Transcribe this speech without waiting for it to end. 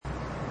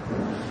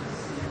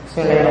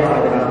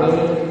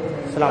Bismillahirrahmanirrahim.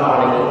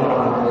 Assalamualaikum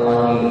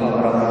warahmatullahi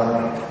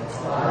wabarakatuh.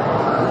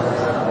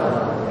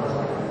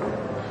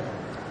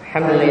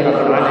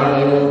 Alhamdulillahirabbil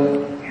alamin.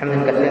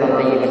 Hamdan katsiran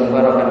thayyiban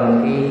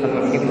mubarakan fihi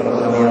kama yuhibbu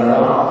rabbuna wa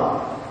yarda.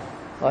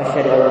 Wa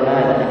asyhadu an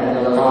la ilaha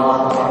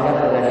illallah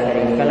wahdahu la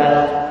syarika lah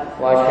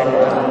wa asyhadu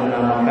anna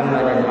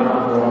Muhammadan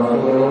abduhu wa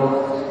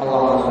rasuluh.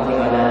 Allahumma shalli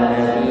ala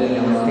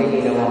nabiyyina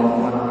sayyidina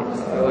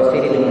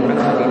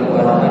Muhammadin wa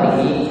ala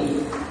alihi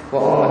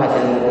wa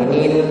ummahatil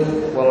mu'minin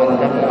wa man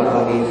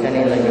tabi'ahum bi ihsan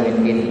ila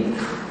yaumiddin.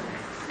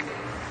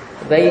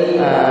 Baik,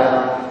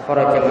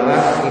 para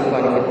jemaah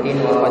ikhwan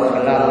fillah wa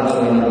fadlan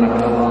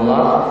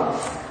rahimakumullah.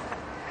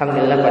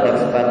 Alhamdulillah pada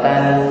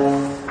kesempatan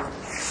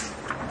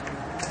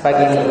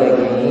pagi yang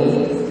berbahagia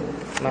ini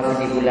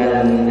masih di bulan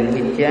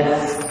Dzulhijjah,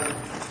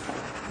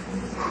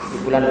 di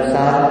bulan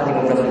besar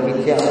 15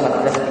 Dzulhijjah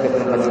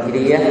 1434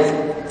 Hijriah.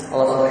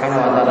 Allah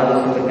Subhanahu wa taala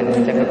masih memberikan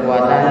kita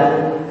kekuatan,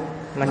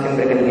 masih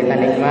memberikan kita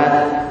nikmat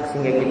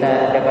sehingga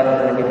kita dapat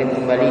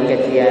melanjutkan kembali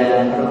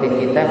kajian rutin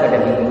kita pada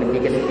minggu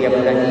ketiga setiap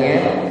bulannya,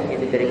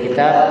 yaitu dari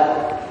kitab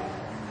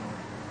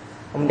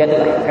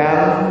Umdatul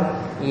Ahkam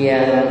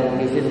yang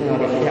disusun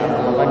oleh Syekh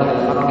Abdullah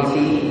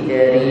Al-Maqdisi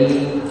dari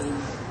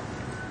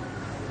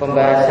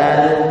pembahasan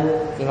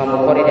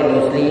Imam Bukhari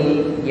dan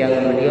Muslim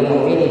yang beliau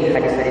memilih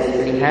hadis-hadis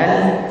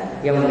pilihan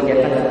yang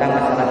membicarakan tentang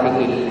masalah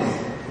fikih.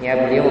 Ya,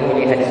 beliau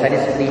memilih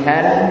hadis-hadis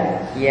pilihan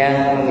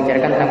yang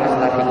membicarakan tentang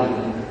masalah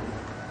fikih.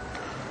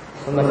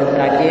 Pembahasan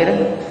terakhir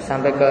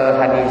sampai ke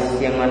hadis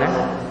yang mana?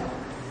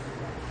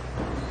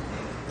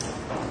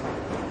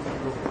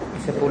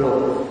 10.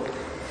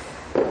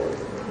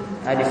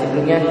 Hadis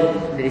sebelumnya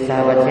dari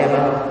sahabat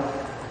siapa?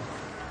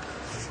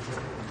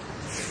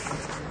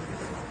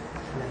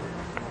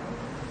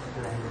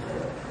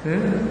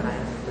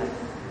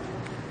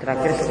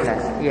 Terakhir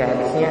 11. Iya,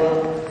 hadisnya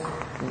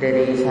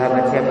dari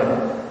sahabat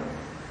siapa?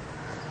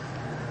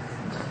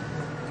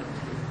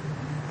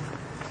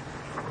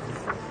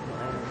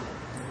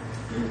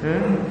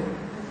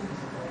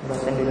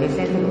 Bahasa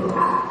Indonesia itu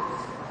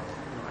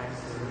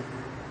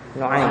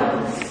Nu'aim,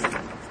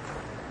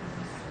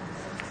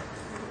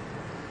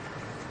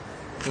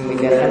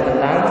 membicarakan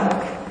tentang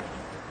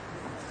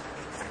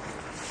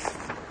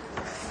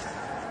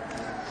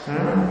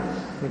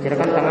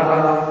membicarakan tentang apa?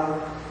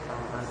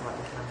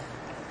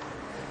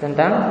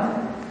 Tentang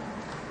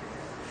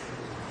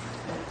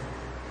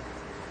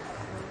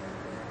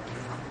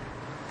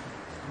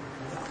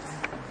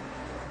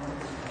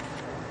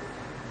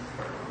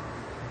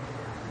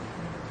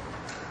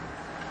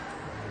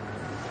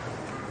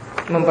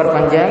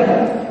memperpanjang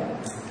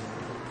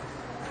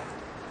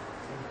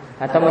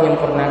atau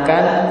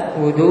menyempurnakan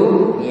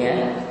wudu,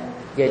 ya.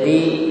 Jadi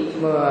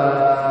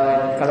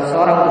kalau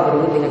seorang itu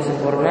berwudu dengan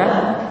sempurna,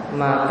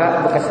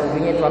 maka bekas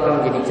wudunya itu akan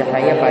menjadi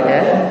cahaya pada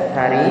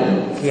hari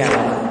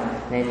kiamat.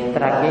 Nah, ini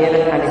terakhir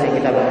hadis yang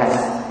kita bahas.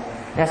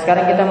 Nah,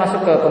 sekarang kita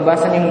masuk ke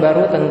pembahasan yang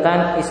baru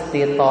tentang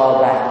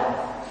istithabah,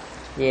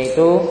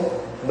 yaitu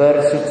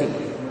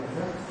bersuci.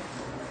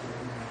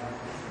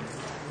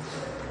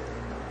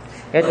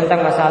 Ya,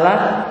 tentang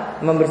masalah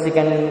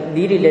membersihkan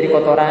diri dari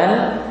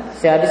kotoran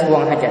sehabis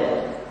buang hajat.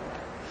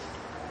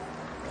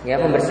 Ya,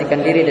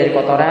 membersihkan diri dari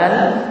kotoran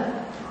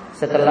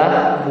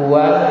setelah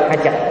buang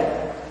hajat.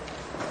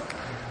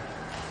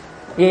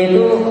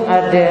 Yaitu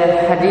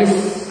ada hadis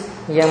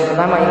yang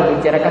pertama yang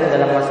dibicarakan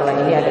dalam masalah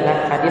ini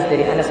adalah hadis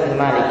dari Anas bin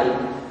Malik.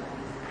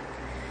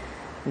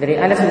 Dari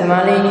Anas bin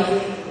Malik,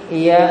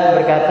 ia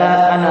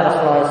berkata, "Anna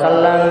Rasulullah sallallahu alaihi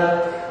wasallam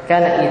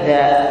kana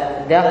idza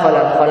dakhala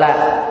al-khala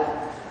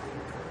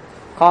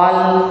qal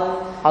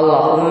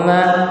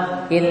Allahumma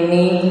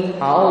inni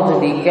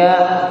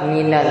a'udzubika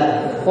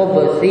minal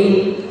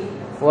khubuthi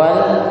wal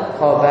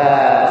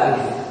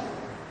khaba'ith."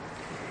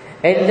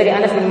 Itu dari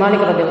Anas bin Malik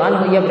radhiyallahu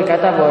anhu, ia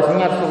berkata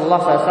bahwasanya Rasulullah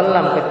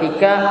SAW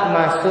ketika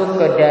masuk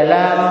ke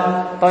dalam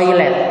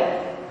toilet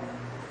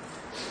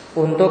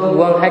untuk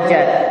buang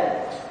hajat,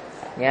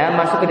 ya,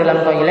 masuk ke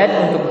dalam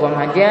toilet untuk buang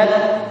hajat,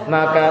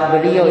 maka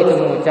beliau itu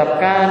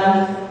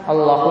mengucapkan,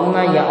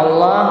 Allahumma, ya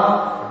Allah,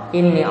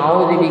 inni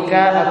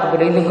a'udzubika, aku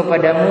berlindung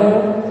kepadamu,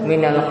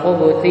 minal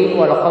khubuthi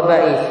wal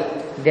khaba'ith,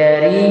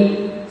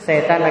 dari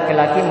setan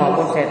laki-laki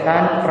maupun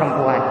setan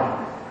perempuan.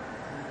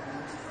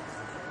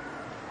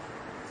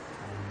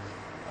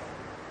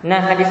 Nah,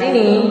 hadis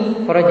ini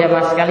para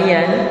jamaah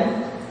sekalian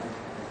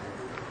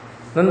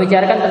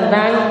membicarakan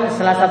tentang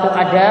salah satu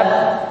adab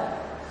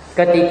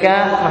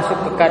ketika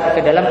masuk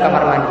ke dalam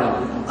kamar mandi.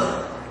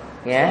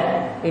 Ya,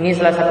 ini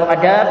salah satu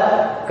adab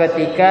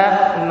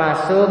ketika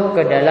masuk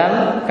ke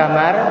dalam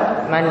kamar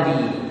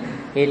mandi,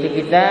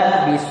 yaitu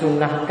kita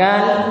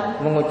disunahkan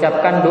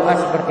mengucapkan doa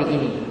seperti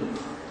ini.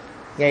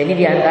 Ya, ini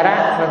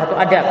diantara salah satu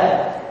adab.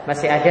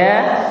 Masih ada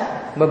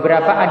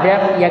beberapa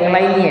adab yang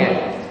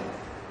lainnya.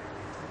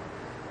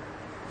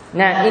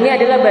 Nah, ini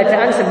adalah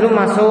bacaan sebelum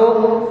masuk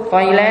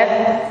toilet,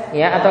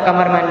 ya, atau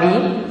kamar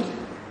mandi,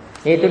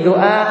 yaitu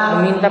doa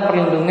meminta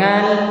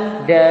perlindungan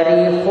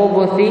dari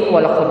khubuthi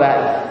wal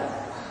khaba'ith.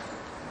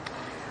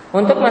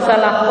 Untuk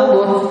masalah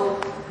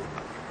khubuth,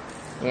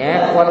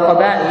 Ya, wal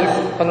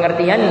khaba'is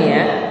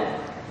pengertiannya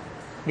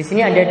di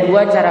sini ada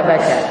dua cara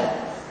baca.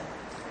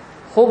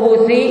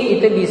 Khubuthi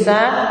itu bisa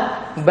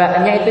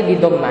ba-nya itu di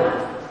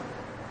dhammah.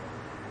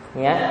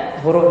 Ya,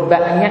 huruf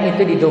ba-nya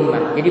itu di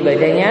dhammah. Jadi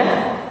bacanya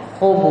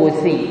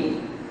khubuthi.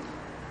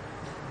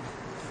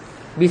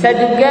 Bisa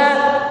juga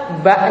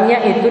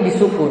ba-nya itu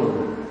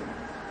disukun.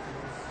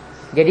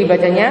 Jadi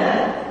bacanya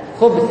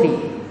khubthi.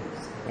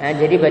 Ya,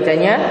 jadi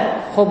bacanya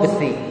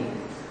khubthi.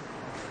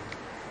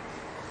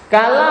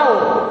 Kalau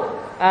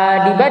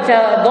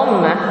dibaca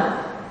dhammah,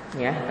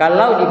 ya,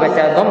 kalau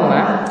dibaca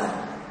dhammah,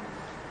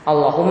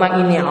 Allahumma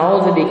inni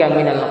a'udzubika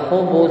minal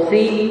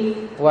khubuthi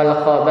wal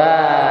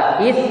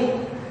khaba'ith,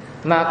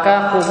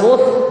 maka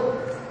khubuth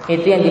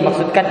itu yang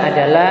dimaksudkan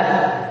adalah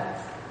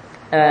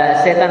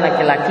setan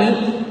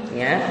laki-laki,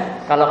 ya.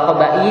 Kalau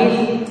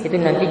khaba'ith itu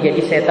nanti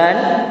jadi setan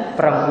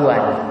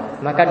perempuan.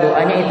 Maka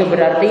doanya itu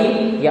berarti,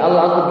 ya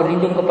Allah, aku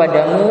berlindung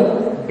kepadamu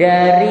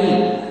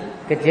dari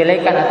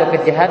kejelekan atau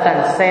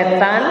kejahatan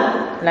setan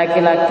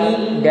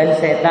laki-laki dan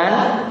setan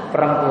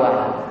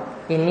perempuan.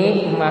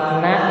 Ini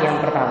makna yang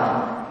pertama.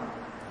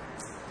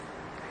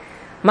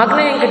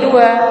 Makna yang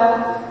kedua,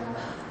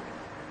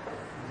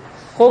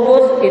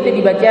 khubuth itu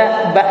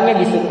dibaca ba-nya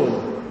disukun.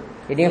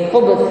 Jadi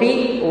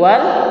khubuthi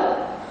wal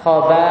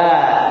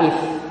khaba'ith.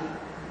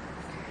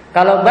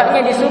 Kalau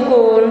ba-nya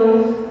disukun,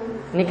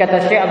 ini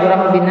kata Syekh Abdul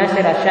Rahman bin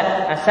Nasir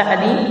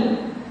As-Sa'di,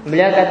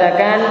 beliau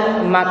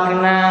katakan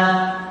makna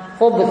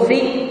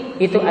khubuthi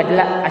itu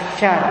adalah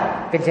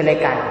asyar,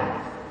 kejelekan.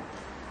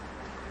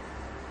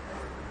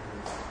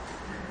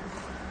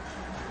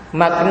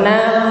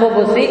 Makna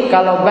khubuthi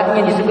kalau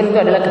ba-nya disukun itu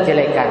adalah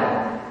kejelekan.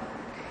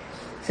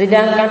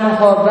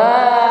 Sedangkan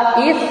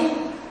khaba'ith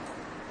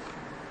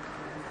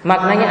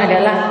maknanya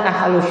adalah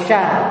ahlus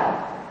syarr,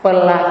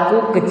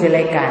 pelaku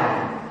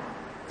kejelekan.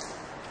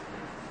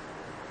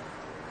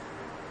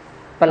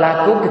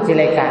 Pelaku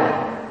kejelekan.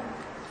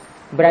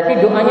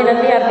 Berarti doanya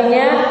nanti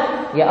artinya,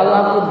 ya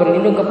Allah, aku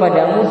berlindung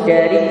kepadamu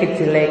dari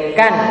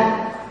kejelekan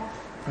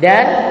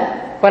dan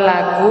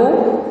pelaku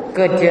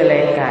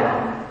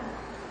kejelekan.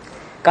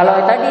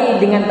 Kalau tadi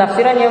dengan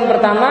tafsiran yang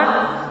pertama,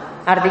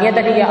 artinya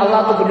tadi, ya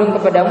Allah, aku berlindung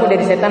kepadamu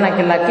dari setan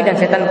laki-laki dan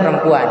setan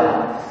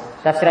perempuan.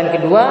 Tafsiran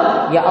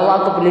kedua, ya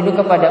Allah, aku berlindung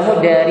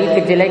kepadamu dari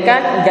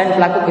kejelekan dan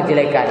pelaku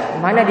kejelekan.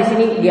 Mana di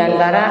sini di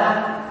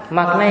antara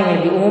makna yang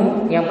lebih umum,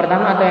 yang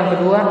pertama atau yang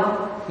kedua?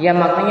 Ya,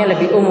 maknanya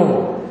lebih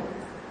umum.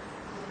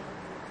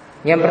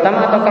 Yang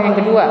pertama ataukah yang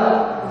kedua?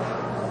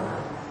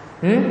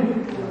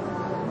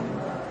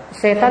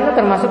 Setan itu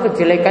termasuk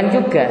kejelekan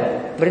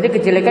juga. Berarti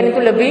kejelekan itu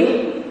lebih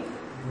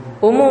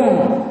umum,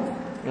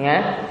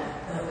 ya.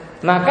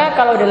 Maka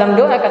kalau dalam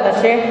doa,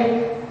 kata Syekh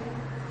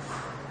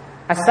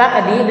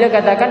As-Sa'di, beliau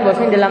katakan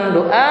bahwasanya dalam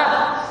doa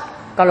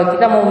kalau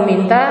kita mau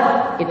meminta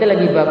itu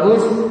lebih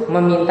bagus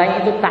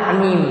memintanya itu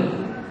ta'mim.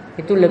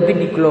 Itu lebih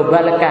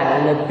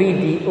diglobalkan, lebih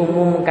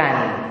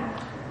diumumkan.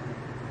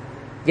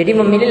 Jadi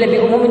memilih lebih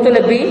umum itu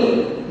lebih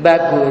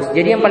bagus.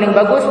 Jadi yang paling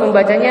bagus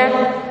membacanya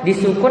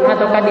disukun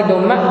ataukah di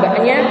dhammah,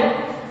 ba-nya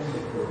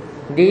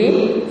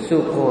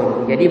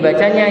disukun. Jadi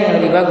bacanya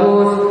yang lebih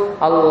bagus,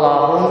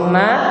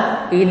 Allahumma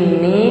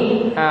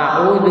inni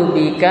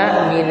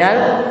a'udzubika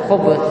minal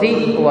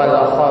khubuthi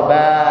wal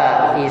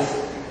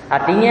khaba'is.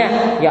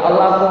 Artinya, ya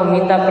Allah, aku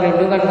meminta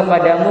perlindungan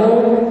kepadamu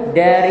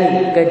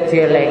dari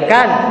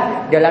kejelekan.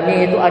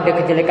 Dalamnya itu ada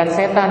kejelekan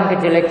setan,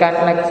 kejelekan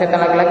setan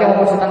laki-laki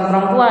maupun setan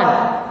perempuan,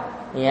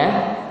 ya.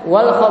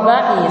 Wal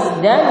khaba'is,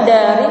 dan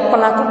dari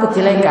pelaku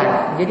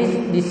kejelekan.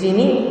 Jadi di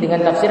sini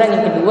dengan tafsiran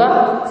yang kedua,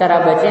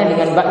 cara bacanya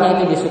dengan ba-nya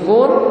itu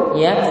disukun,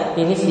 ya.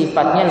 Ini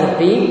sifatnya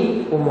lebih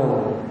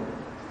umum.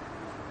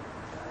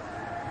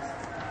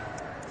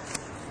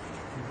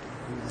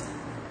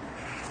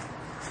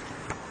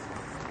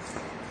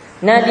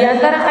 Nah, di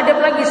antara adab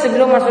lagi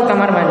sebelum masuk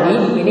kamar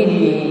mandi, ini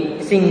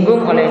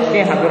disinggung oleh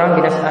Syekh Abdul Rahman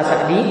bin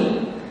As-Sa'di.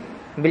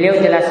 Beliau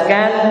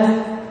jelaskan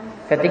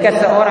ketika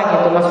seorang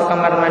itu masuk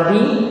kamar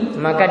mandi,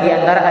 maka di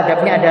antara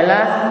adabnya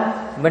adalah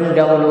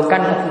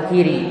mendahulukan kaki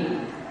kiri.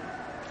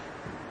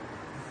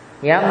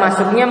 Ya,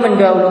 masuknya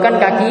mendahulukan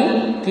kaki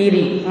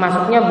kiri,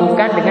 masuknya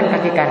bukan dengan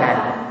kaki kanan.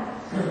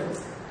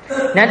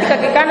 Nanti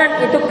kaki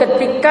kanan itu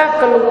ketika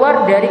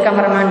keluar dari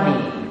kamar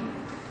mandi.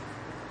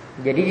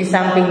 Jadi di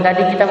samping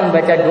tadi kita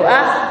membaca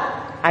doa,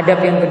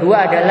 adab yang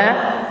kedua adalah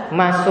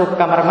masuk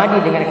kamar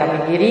mandi dengan kaki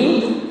kiri,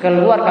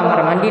 keluar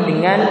kamar mandi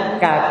dengan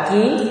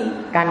kaki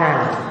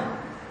kanan.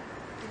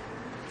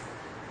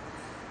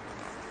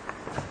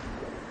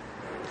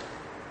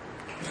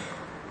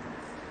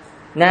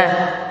 Nah,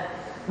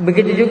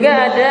 begitu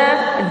juga ada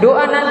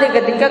doa nanti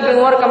ketika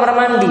keluar kamar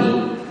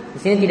mandi. Di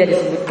sini tidak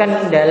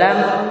disebutkan dalam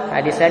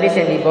hadis-hadis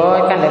yang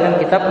dibawakan dalam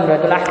kitab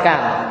Umdatul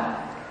Ahkam.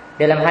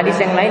 Dalam hadis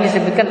yang lain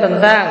disebutkan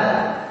tentang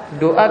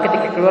doa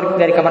ketika keluar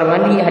dari kamar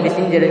mandi. Hadis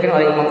ini diriwayatkan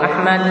oleh Imam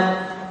Ahmad,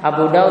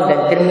 Abu Daud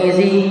dan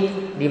Tirmizi,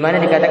 di mana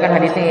dikatakan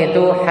hadisnya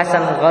yaitu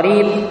hasan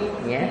gharib,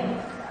 ya.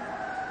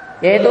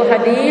 Yaitu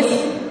hadis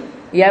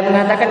yang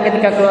mengatakan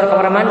ketika keluar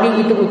kamar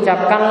mandi itu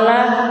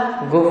ucapkanlah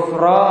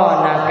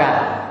ghufranaka.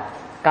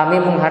 Kami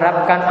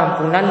mengharapkan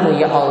ampunan-Mu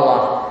ya Allah.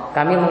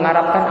 Kami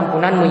mengharapkan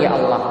ampunan-Mu ya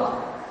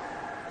Allah.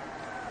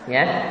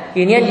 Ya,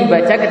 ini yang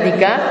dibaca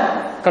ketika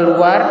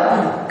keluar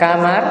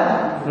kamar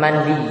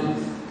mandi.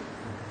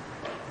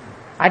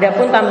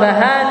 Adapun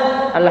tambahan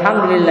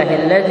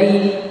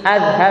alhamdulillahilladzi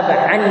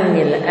azhaba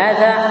 'annil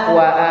adza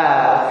wa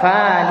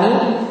afani,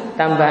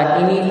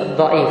 tambahan ini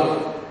dhaif.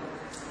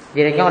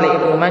 Diriwayatkan oleh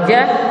Ibnu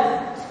Majah,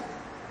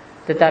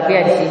 tetapi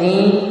di sini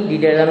di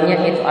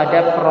dalamnya itu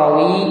ada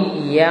perawi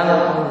yang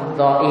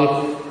dhaif.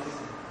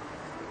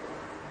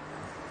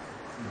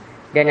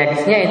 Dan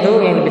hadisnya itu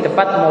yang lebih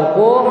tepat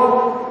mauquf,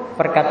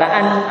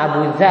 perkataan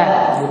Abu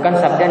Dzar, bukan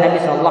sabda Nabi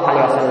sallallahu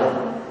alaihi wasallam.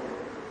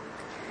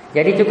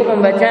 Jadi cukup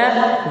membaca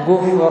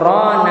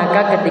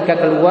ghufranaka ketika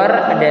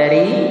keluar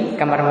dari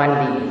kamar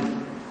mandi.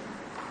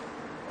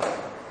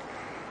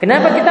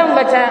 Kenapa kita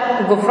membaca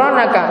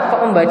ghufranaka?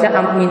 Kok membaca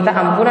minta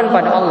ampunan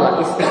pada Allah,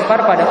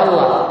 istighfar pada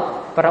Allah?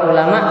 Para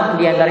ulama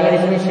di antaranya di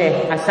sini Syekh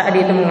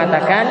As-Sa'di itu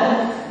mengatakan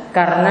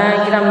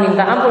karena kita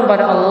meminta ampun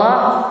pada Allah,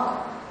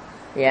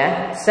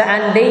 ya,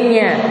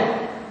 seandainya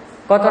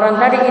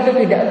kotoran tadi itu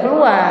tidak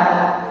keluar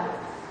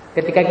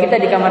ketika kita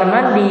di kamar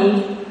mandi,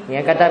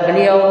 ya, kata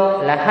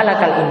beliau, la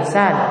halakal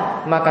insan,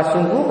 maka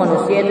sungguh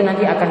manusia itu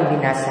nanti akan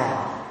binasa.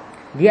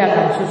 Dia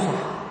akan susah,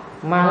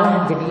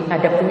 malah jadi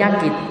ada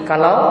penyakit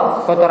kalau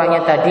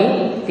kotorannya tadi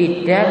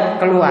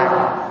tidak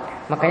keluar.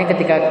 Makanya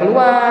ketika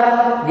keluar,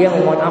 dia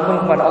memohon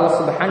ampun kepada Allah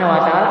Subhanahu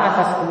wa taala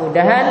atas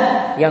kemudahan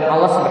yang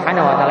Allah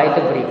Subhanahu wa taala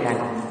itu berikan.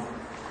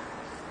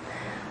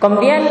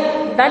 Kemudian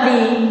tadi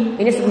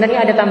ini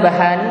sebenarnya ada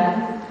tambahan,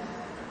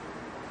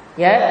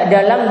 ya,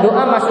 dalam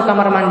doa masuk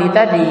kamar mandi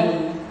tadi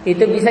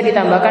itu bisa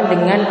ditambahkan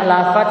dengan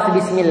lafaz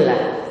bismillah.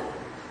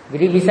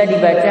 Jadi bisa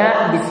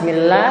dibaca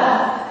bismillah,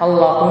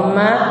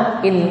 Allahumma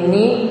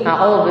inni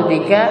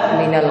a'udzubika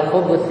minal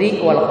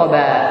khubuthi wal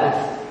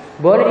khaba'ith.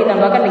 Boleh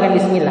ditambahkan dengan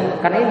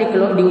bismillah karena ini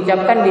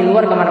diucapkan di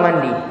luar kamar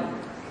mandi.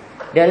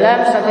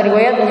 Dalam satu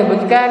riwayat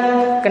menyebutkan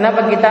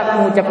kenapa kita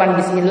mengucapkan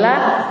bismillah,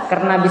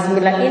 karena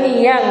bismillah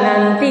ini yang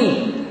nanti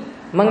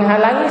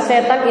menghalangi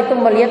setan itu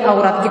melihat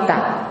aurat kita.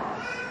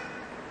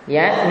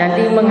 Ya,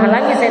 nanti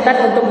menghalangi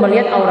setan untuk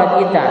melihat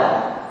aurat kita.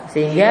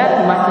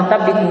 Sehingga masih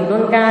tetap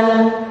dituntunkan,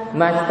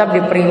 masih tetap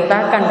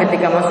diperintahkan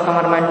ketika masuk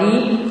kamar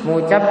mandi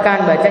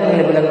mengucapkan bacaan yang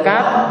lebih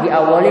lengkap,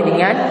 diawali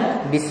dengan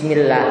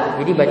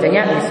bismillah. Jadi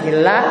bacanya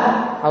bismillah,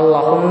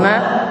 Allahumma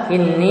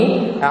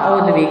inni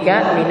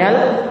a'udzubika minal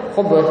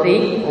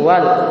khubuthi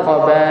wal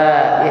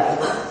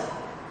khaba'ith.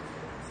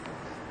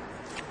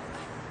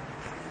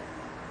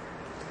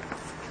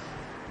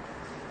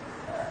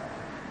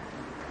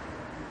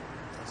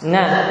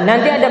 Nah,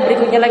 nanti ada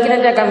berikutnya lagi,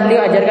 nanti akan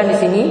beliau ajarkan di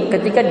sini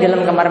ketika di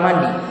dalam kamar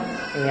mandi.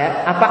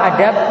 Ya, apa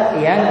adab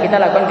yang kita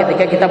lakukan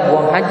ketika kita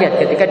buang hajat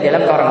ketika di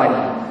dalam kamar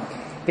mandi.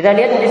 Kita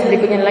lihat hadis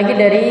berikutnya lagi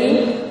dari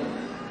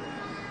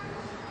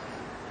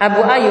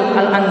Abu Ayyub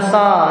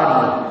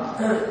Al-Ansari.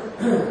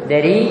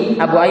 Dari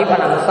Abu Ayyub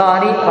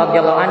Al-Ansari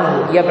radhiyallahu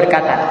anhu, ia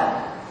berkata,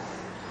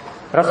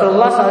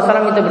 Rasulullah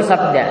SAW itu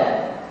bersabda,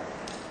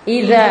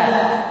 "Idza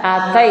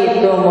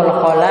ataitumul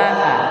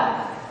khala'a,"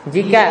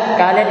 jika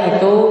kalian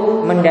itu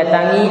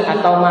mendatangi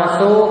atau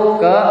masuk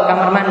ke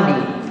kamar mandi,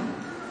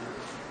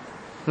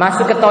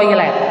 masuk ke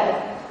toilet,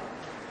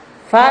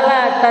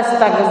 fala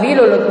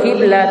tastaqbilul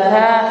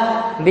qiblata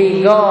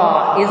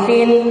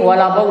bighaisin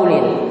wala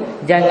baulin.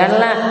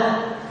 Janganlah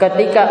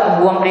ketika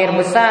buang air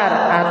besar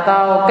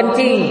atau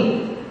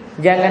kencing,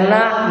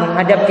 janganlah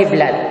menghadap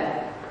kiblat.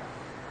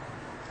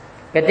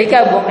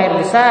 Ketika buang air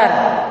besar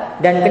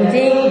dan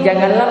kencing,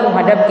 janganlah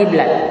menghadap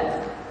kiblat.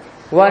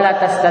 Wala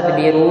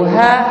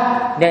tastadbiruha,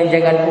 dan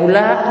jangan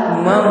pula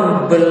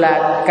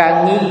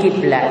membelakangi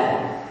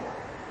kiblat.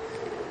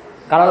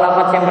 Kalau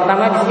lafaz yang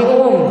pertama di sini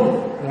umum,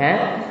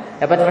 ya.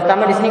 Lafaz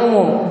pertama di sini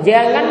umum,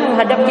 jangan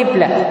menghadap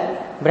kiblat.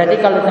 Berarti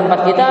kalau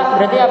tempat kita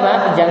berarti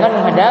apa? Jangan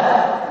menghadap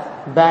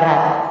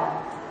barat.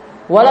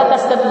 Wala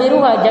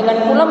tastadbiruha,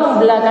 jangan pula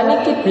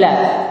membelakangi kiblat.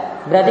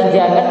 Berarti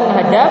jangan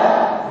menghadap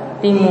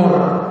timur.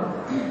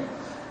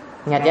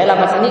 Ingat ya,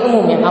 lafaz ini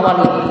umum yang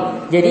awal ini.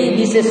 Jadi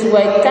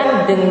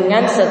disesuaikan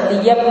dengan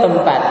setiap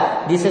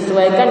tempat,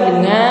 disesuaikan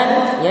dengan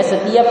ya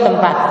setiap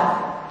tempat.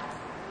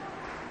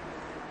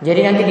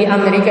 Jadi nanti di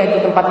Amerika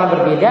itu tempatnya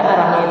berbeda,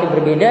 arahnya itu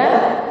berbeda,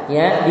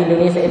 ya, di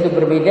Indonesia itu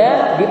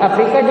berbeda, di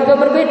Afrika juga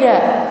berbeda.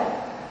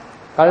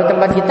 Kalau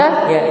tempat kita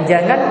ya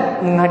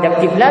jangan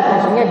menghadap kiblat,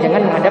 maksudnya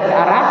jangan menghadap ke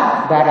arah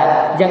barat.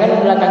 Jangan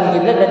membelakangi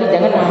kiblat berarti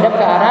jangan menghadap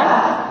ke arah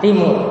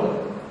timur.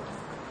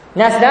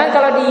 Nah, sedangkan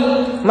kalau di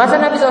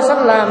masa Nabi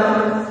SAW,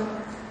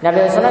 Nabi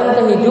SAW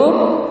itu hidup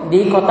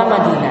di kota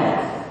Madinah.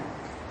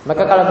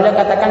 Maka kalau beliau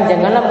katakan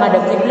janganlah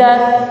menghadap kiblat,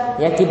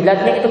 ya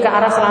kiblatnya itu ke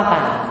arah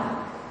selatan.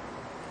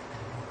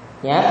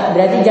 Ya,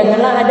 berarti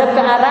janganlah hadap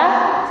ke arah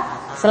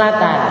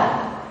selatan.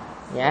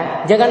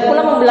 Ya, jangan pula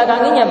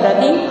membelakanginya,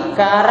 berarti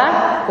ke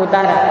arah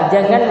utara.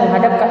 Jangan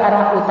menghadap ke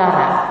arah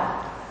utara.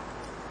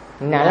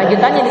 Nah,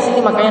 lanjutannya di sini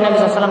makanya Nabi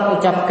SAW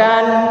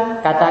ucapkan,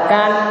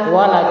 katakan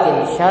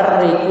walakin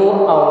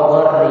syarriku aw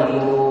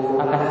gharribu,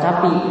 akan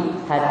tapi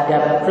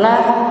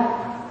hadaplah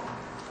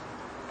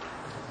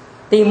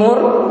timur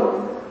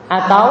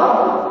atau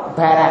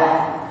barat.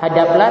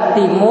 Hadaplah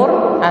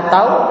timur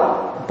atau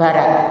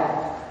barat.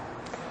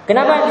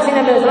 Kenapa di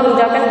sini Nabi SAW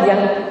mengucapkan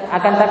yang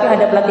akan tapi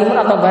hadaplah timur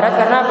atau barat?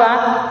 Karena apa?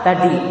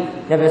 Tadi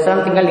Nabi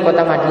SAW tinggal di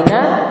kota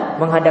Madinah,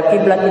 menghadap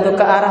kiblat itu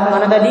ke arah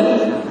mana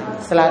tadi?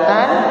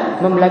 Selatan,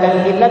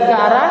 membelakangi kiblat ke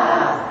arah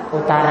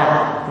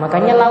utara.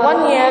 Makanya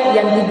lawannya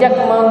yang tidak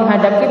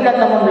menghadap kiblat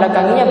atau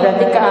membelakanginya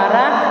berarti ke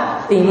arah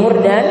timur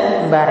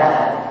dan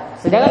barat.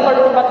 Sedangkan kalau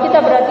di tempat kita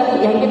berarti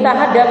yang kita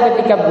hadap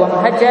ketika buang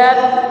hajat,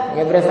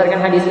 ya berdasarkan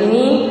hadis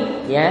ini,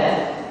 ya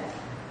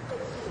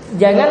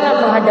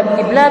janganlah menghadap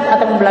kiblat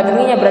atau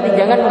membelakanginya, berarti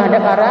jangan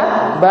menghadap arah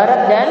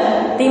barat dan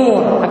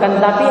timur, akan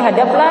tetapi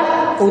hadaplah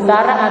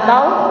utara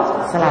atau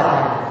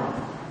selatan.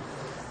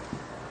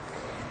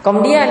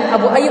 Kemudian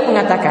Abu Ayyub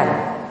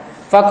mengatakan,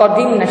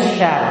 faqadimna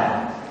Syam.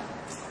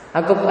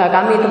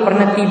 Kami itu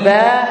pernah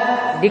tiba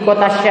di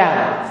kota Syam.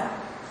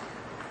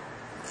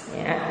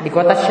 Ya, di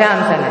kota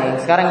Syam sana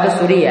yang sekarang itu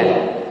Suriah.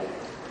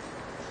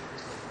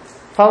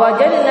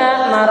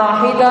 Fawajadna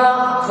marahida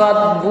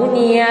qad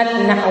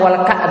buniyat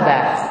nahwal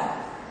Ka'bah.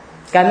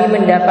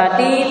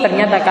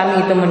 Ternyata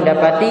kami itu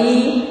mendapati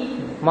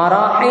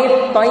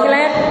marahid,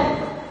 toilet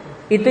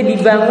itu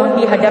dibangun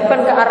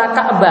dihadapkan ke arah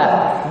Ka'bah,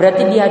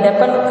 berarti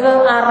dihadapkan ke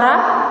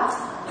arah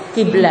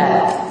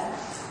kiblat.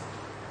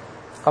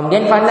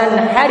 Kemudian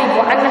fananharifu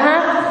anha,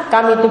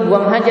 kami itu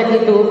buang hajat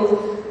itu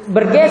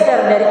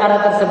bergeser dari arah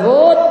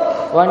tersebut,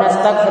 wa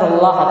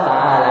nastaghfirullah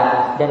taala,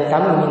 dan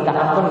kami minta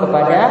ampun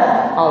kepada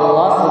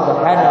Allah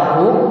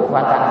Subhanahu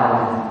wa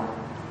taala.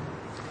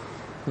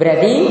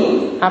 Berarti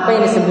apa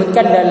yang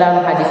disebutkan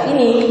dalam hadis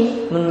ini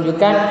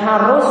menunjukkan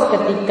harus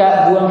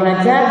ketika buang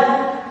hajat,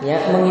 ya,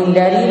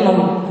 menghindari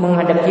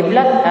menghadap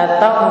kiblat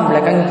atau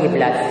membelakangi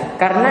kiblat.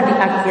 Karena di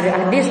akhir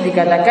hadis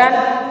dikatakan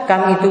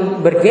kami itu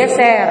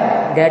bergeser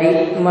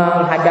dari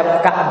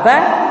menghadap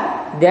Ka'bah,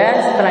 dan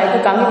setelah itu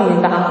kami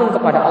meminta ampun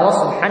kepada Allah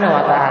Subhanahu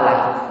wa taala.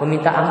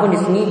 Meminta ampun di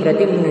sini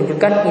berarti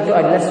menunjukkan itu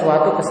adalah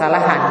suatu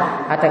kesalahan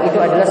atau itu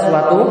adalah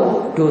suatu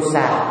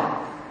dosa.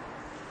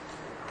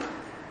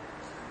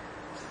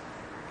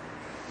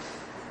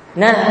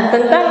 Nah,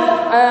 tentang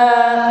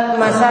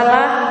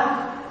masalah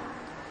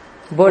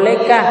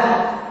bolehkah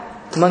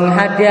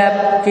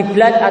menghadap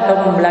kiblat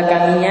atau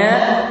membelakanginya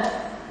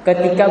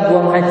ketika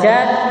buang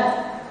hajat,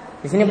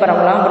 di sini para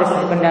ulama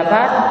berselisih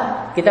pendapat.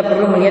 Kita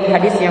perlu melihat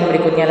hadis yang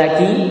berikutnya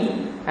lagi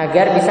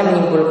agar bisa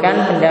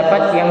menyimpulkan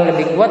pendapat yang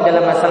lebih kuat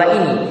dalam masalah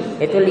ini.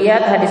 Yaitu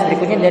lihat hadis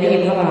berikutnya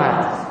dari Ibnu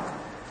Umar.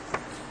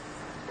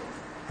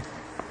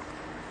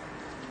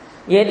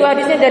 Yaitu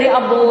hadisnya dari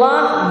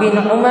Abdullah bin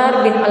Umar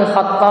bin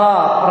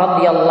Al-Khattab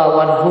radhiyallahu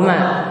anhuma.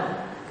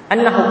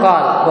 Annahu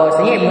qala,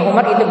 bahwasanya Ibnu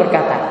Umar itu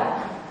berkata,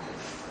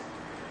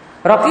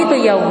 raqitu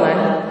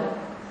yauman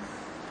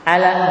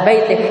ala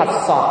baiti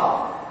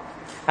Hafsah.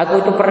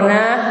 Aku itu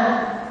pernah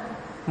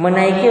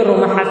menaiki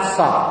rumah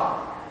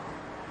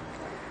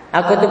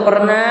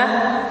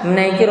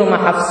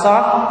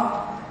Hafsah.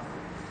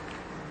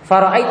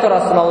 Fara'aitu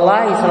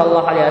Rasulullah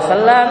sallallahu alaihi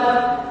wasallam,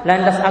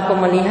 lantas aku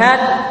melihat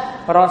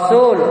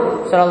Rasul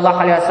sallallahu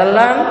alaihi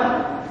wasallam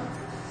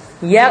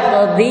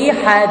yaqdi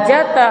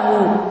hajatahu.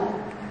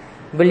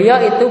 Beliau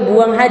itu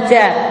buang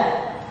hajat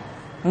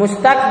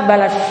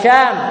mustaqbal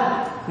Syam,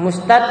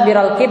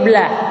 mustadbiral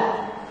kiblah.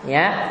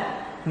 Ya,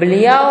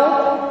 beliau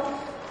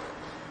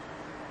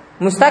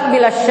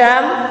mustaqbil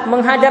Syam,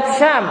 menghadap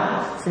Syam,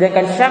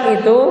 sedangkan Syam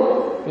itu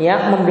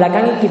ya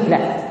membelakangi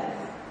kiblat.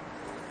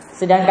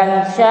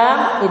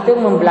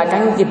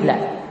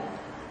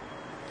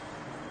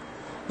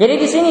 Jadi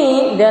di sini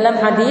dalam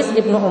hadis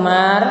Ibnu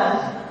Umar,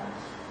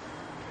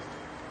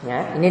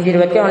 ya, ini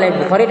diriwayatkan oleh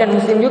Bukhari dan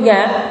Muslim juga.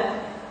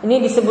 Ini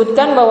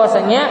disebutkan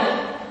bahwasanya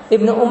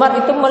Ibnu Umar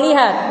itu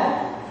melihat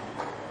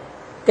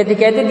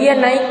ketika itu dia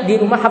naik di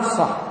rumah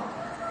Hafsah.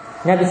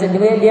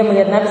 Dia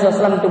melihat Nabi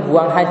SAW itu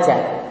buang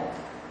hajat.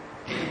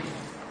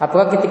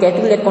 Apakah ketika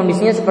itu lihat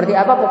kondisinya seperti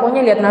apa?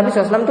 Pokoknya lihat Nabi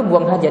SAW itu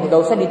buang hajat. Gak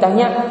usah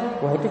ditanya,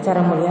 wah itu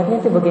cara melihatnya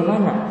itu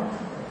bagaimana?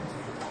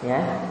 Ya,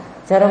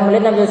 cara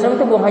melihat Nabi SAW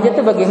itu buang hajat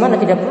itu bagaimana?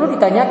 Tidak perlu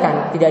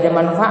ditanyakan, tidak ada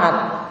manfaat.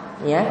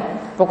 Ya,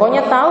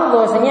 pokoknya tahu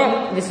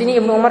bahwasanya di sini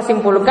Ibnu Umar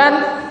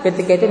simpulkan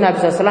ketika itu Nabi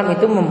SAW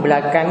itu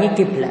membelakangi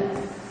kiblat.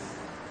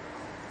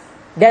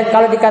 Dan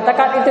kalau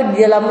dikatakan itu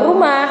di dalam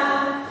rumah,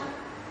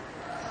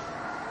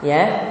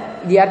 ya,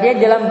 artinya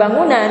dalam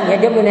bangunan, ya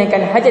dia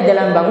menunaikan hajat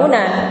dalam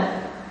bangunan,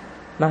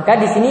 maka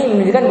di sini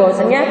menunjukkan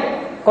bahwasanya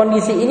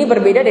kondisi ini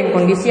berbeda dengan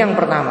kondisi yang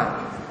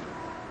pertama.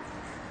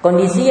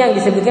 Kondisi yang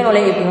disebutkan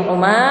oleh Ibnu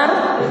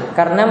Umar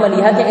karena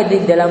melihatnya itu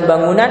di dalam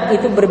bangunan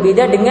itu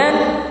berbeda dengan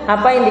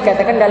apa yang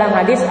dikatakan dalam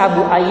hadis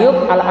Abu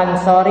Ayyub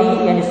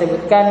Al-Ansari yang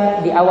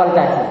disebutkan di awal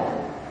tadi.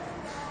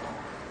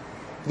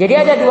 Jadi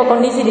ada dua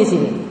kondisi di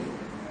sini.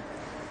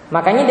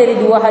 Makanya dari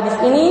dua hadis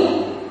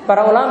ini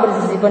para ulama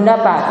berselisih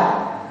pendapat.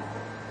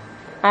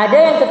 Ada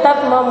yang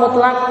tetap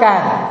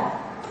memutlakkan,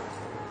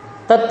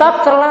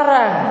 tetap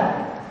terlarang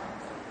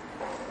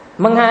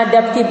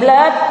menghadap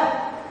kiblat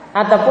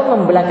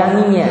ataupun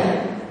membelakanginya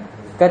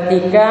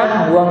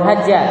ketika buang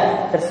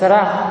hajat,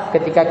 terserah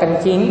ketika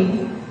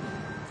kencing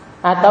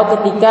atau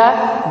ketika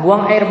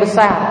buang air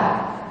besar,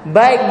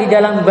 baik di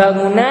dalam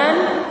bangunan,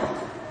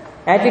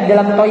 yaitu di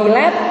dalam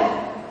toilet,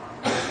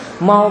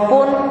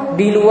 maupun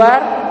di luar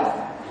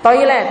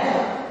toilet,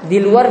 di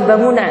luar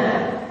bangunan.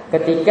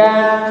 Ketika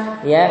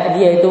ya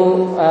dia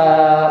itu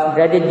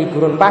berada di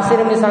gurun pasir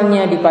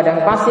misalnya, di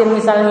padang pasir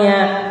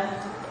misalnya,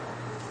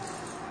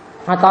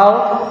 atau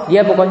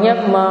dia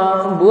pokoknya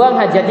membuang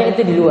hajatnya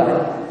itu di luar,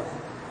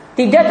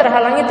 tidak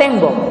terhalangi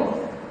tembok,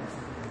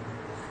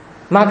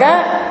 maka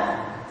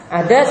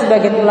ada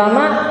sebagian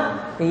ulama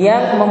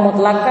yang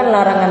memutlakkan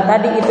larangan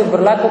tadi itu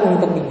berlaku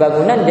untuk di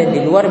bangunan dan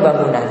di luar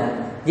bangunan.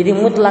 Jadi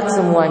mutlak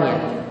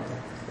semuanya.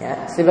 Ya,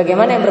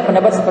 sebagaimana yang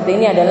berpendapat seperti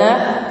ini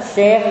adalah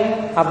Syekh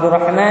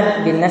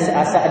Abdurrahman bin Nasr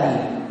As-Sa'di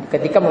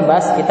ketika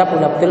membahas kitab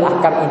Umdatul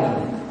Ahkam ini.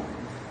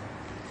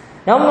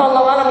 Namun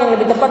Allah alam yang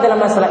lebih tepat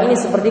dalam masalah ini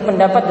seperti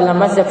pendapat dalam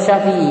mazhab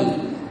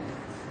Syafi'i.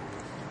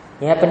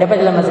 Ya,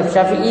 pendapat dalam mazhab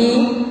Syafi'i,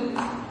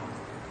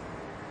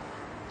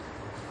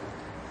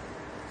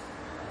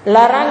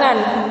 larangan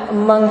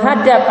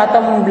menghadap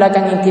atau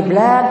membelakangi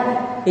kiblat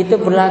itu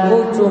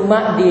berlaku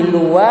cuma di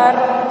luar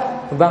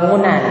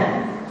bangunan,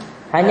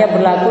 hanya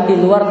berlaku di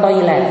luar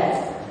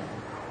toilet.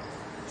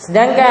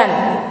 Sedangkan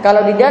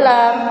kalau di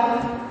dalam,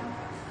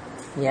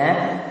 ya,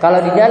 kalau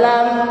di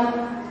dalam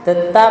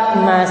tetap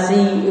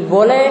masih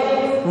boleh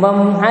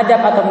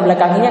menghadap atau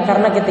membelakanginya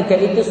karena ketika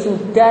itu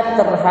sudah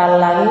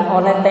terhalangi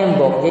oleh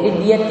tembok. Jadi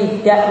dia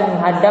tidak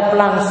menghadap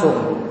langsung.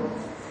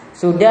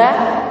 Sudah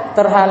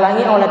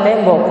terhalangi oleh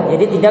tembok,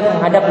 jadi tidak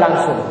menghadap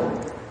langsung.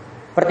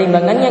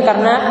 Pertimbangannya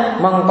karena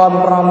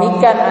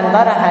mengkompromikan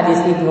antara hadis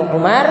Ibnu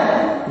Umar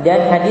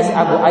dan hadis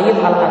Abu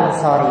Ayyub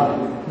Al-Ansari.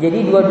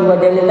 Jadi dua-dua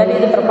dalil tadi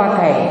itu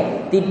terpakai,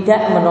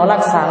 tidak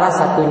menolak salah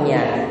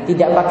satunya,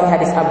 tidak pakai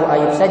hadis Abu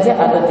Ayyub saja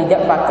atau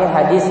tidak pakai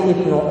hadis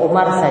Ibnu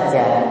Umar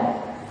saja.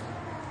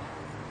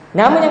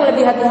 Namun yang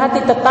lebih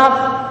hati-hati tetap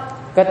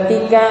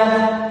ketika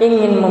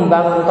ingin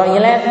membangun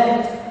toilet,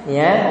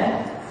 ya,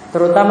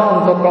 terutama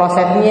untuk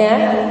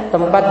klosetnya,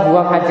 tempat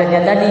buang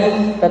hajatnya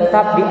tadi,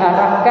 tetap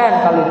diarahkan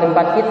kalau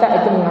tempat kita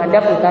itu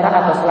menghadap utara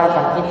atau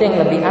selatan. Itu yang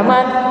lebih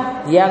aman,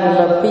 yang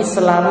lebih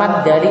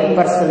selamat dari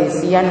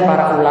perselisihan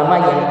para ulama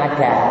yang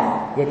ada.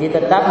 Jadi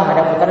tetap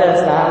menghadap utara dan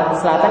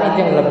selatan itu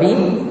yang lebih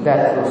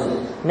bagus.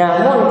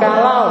 Namun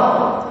kalau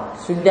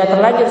sudah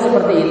terlanjur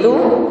seperti itu,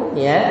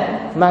 ya,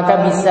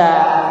 maka bisa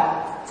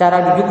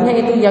cara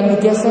duduknya itu yang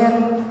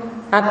digeser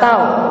atau,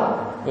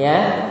 ya,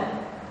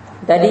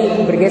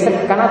 tadi bergeser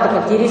ke kanan atau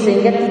ke kiri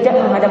sehingga tidak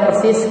menghadap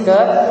persis ke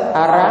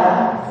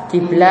arah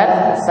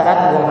kiblat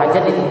saat buang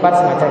hajat di tempat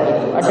semacam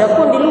itu.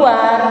 Adapun di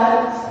luar,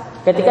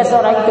 ketika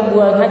seorang itu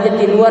buang hajat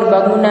di luar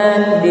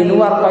bangunan, di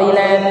luar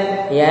toilet,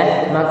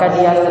 ya, maka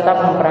dia harus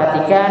tetap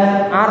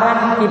memperhatikan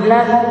arah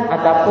kiblat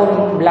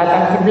ataupun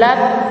belakang kiblat,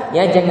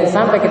 ya, jangan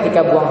sampai ketika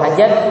buang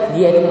hajat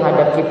dia itu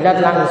menghadap kiblat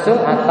langsung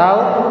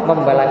atau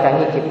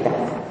membelakangi kiblat.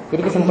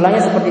 Jadi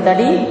kesimpulannya seperti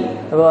tadi,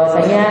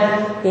 bahwasanya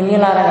ini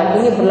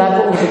larangan ini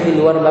berlaku untuk di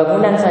luar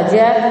bangunan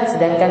saja,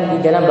 sedangkan di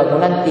dalam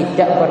bangunan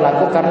tidak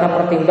berlaku karena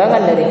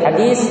pertimbangan dari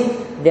hadis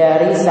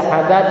dari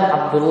sahabat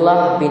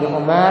Abdullah bin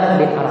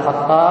Umar bin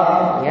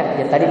Al-Khattab, ya,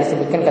 yang tadi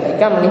disebutkan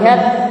ketika melihat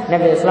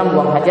Nabi SAW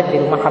buang hajat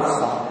di rumah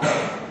Hafsah.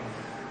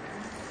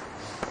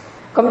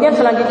 Kemudian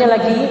selanjutnya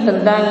lagi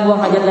tentang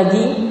buang hajat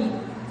lagi.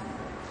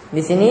 Di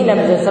sini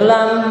Nabi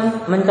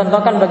SAW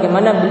mencontohkan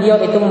bagaimana beliau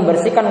itu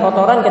membersihkan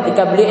kotoran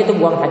ketika beliau itu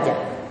buang hajat.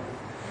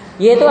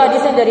 Yaitu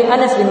hadisnya dari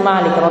Anas bin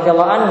Malik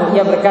radhiyallahu anhu,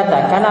 ia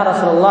berkata, "Kana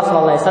Rasulullah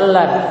sallallahu alaihi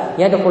wasallam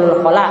yadkhulul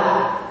khala."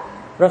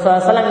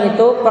 Rasulullah SAW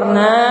itu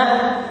pernah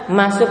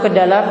masuk ke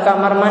dalam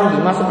kamar mandi,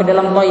 masuk ke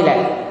dalam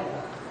toilet.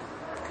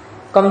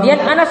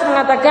 Kemudian Anas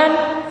mengatakan,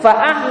 "Fa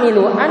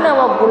ahmilu ana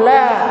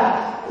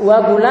wa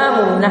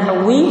gulamun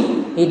nahwi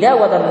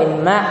idawatan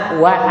min ma'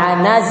 wa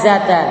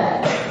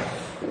anazatan."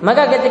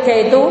 Maka ketika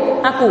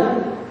itu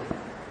aku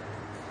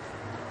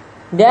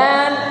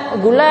dan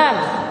gulam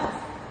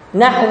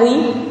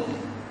nahwi,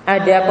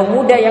 ada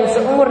pemuda yang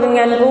seumur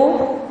denganku,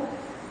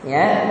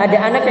 ya, ada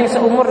anak yang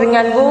seumur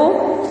denganku,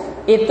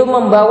 itu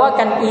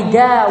membawakan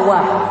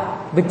idawah,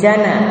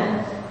 bejana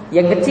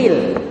yang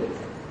kecil.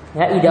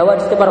 Ya,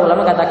 idawah itu para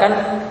ulama katakan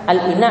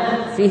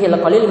al-ina fihi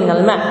al-qalil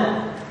minal ma'.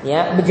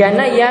 Ya,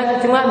 bejana yang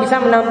cuma bisa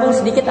menampung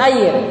sedikit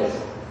air.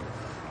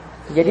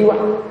 Jadi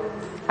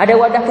ada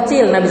wadah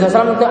kecil, Nabi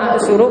SAW itu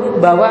suruh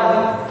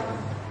bawa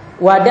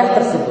wadah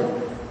tersebut.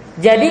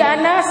 Jadi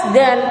Anas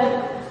dan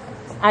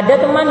ada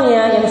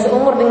temannya yang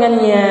seumur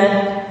dengannya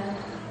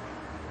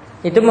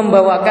itu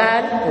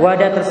membawakan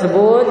wadah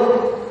tersebut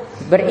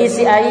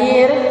berisi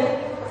air,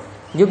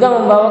 juga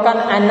membawakan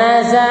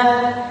anaza,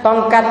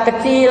 tongkat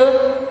kecil,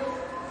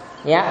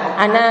 ya,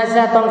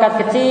 anaza,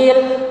 tongkat kecil,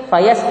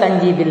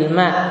 fayastanji bil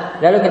ma.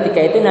 Lalu ketika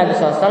itu Nabi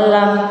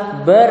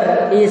SAW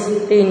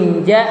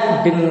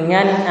beristinja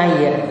dengan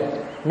air.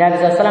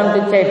 Nabi SAW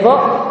itu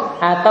cebok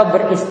atau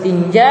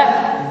beristinja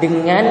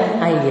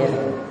dengan air.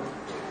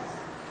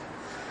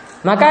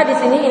 Maka di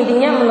sini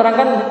intinya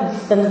menerangkan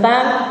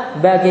tentang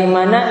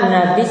bagaimana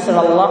Nabi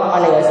Shallallahu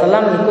Alaihi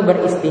Wasallam itu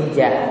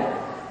beristinja.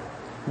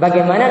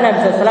 Bagaimana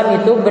Nabi SAW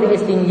itu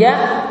beristinja,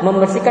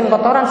 membersihkan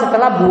kotoran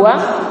setelah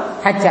buang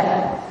hajat.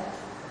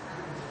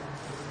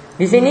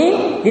 Di sini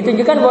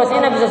ditunjukkan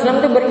bahwasanya Nabi SAW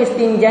itu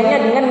beristinjanya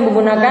dengan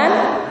menggunakan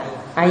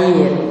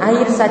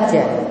air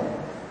saja.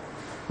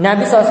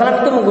 Nabi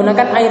SAW itu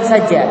menggunakan air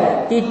saja,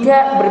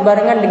 tidak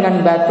berbarengan dengan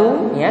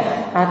batu, ya,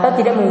 atau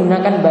tidak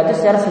menggunakan batu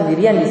secara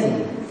sendirian di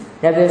sini.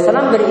 Nabi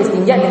SAW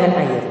beristinja dengan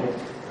air.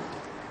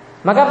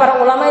 Maka para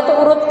ulama itu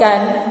urutkan,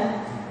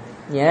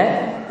 ya,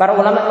 para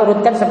ulama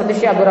urutkan seperti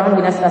Syekh Abdul Rahman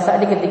bin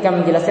As-Sa'di ketika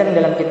menjelaskan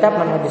dalam kitab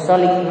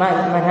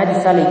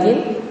Manhajus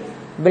Salikin.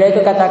 Beliau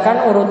itu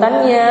katakan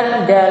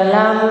urutannya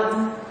dalam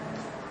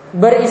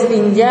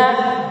beristinja,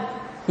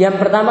 yang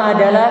pertama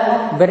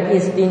adalah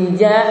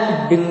beristinja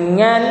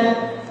dengan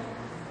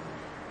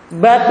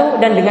batu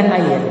dan dengan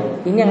air.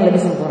 Ini yang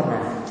lebih sempurna.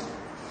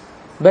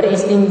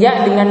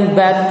 Beristinja dengan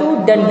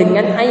batu dan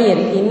dengan air,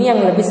 ini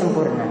yang lebih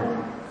sempurna.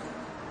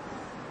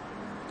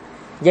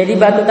 Jadi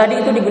batu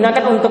tadi itu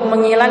digunakan untuk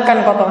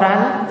menghilangkan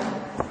kotoran,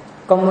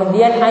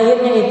 kemudian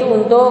airnya itu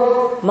untuk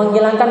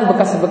menghilangkan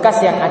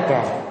bekas-bekas yang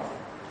ada.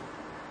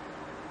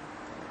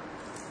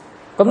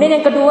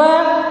 Kemudian yang kedua,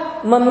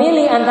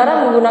 memilih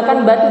antara menggunakan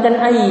batu dan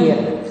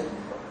air.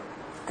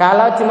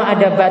 Kalau cuma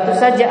ada batu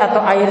saja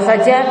atau air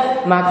saja,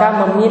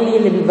 maka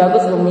lebih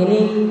bagus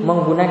memilih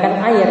menggunakan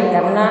air,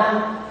 karena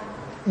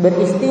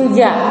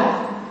beristinja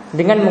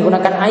dengan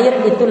menggunakan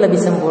air itu lebih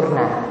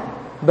sempurna.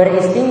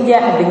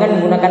 Beristinja dengan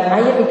menggunakan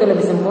air itu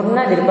lebih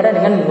sempurna daripada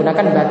dengan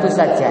menggunakan batu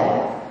saja.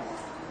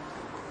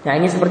 Nah,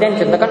 ini seperti yang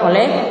dicontohkan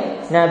oleh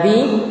Nabi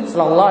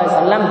Sallallahu Alaihi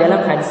Wasallam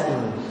dalam hadis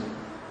ini.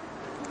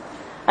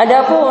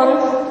 Adapun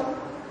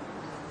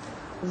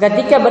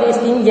ketika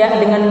beristinja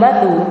dengan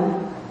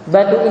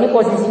batu ini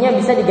posisinya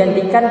bisa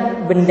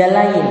digantikan benda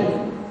lain.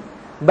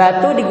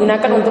 Batu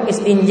digunakan untuk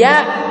istinja,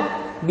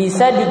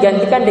 bisa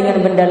digantikan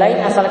dengan benda lain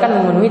asalkan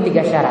memenuhi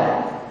 3 syarat.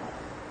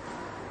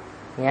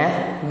 Ya,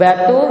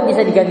 batu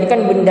bisa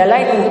digantikan benda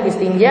lain untuk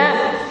istinja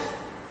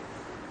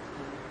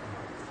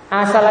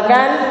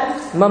asalkan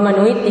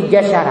memenuhi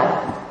 3 syarat.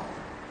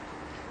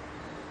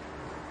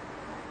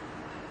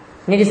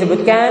 Ini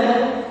disebutkan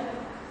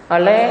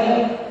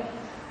oleh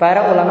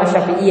para ulama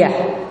Syafi'iyah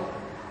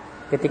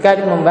ketika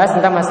membahas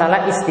tentang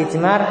masalah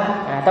istijmar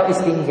atau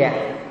istinja.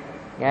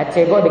 Ya,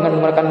 cebok dengan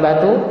menggunakan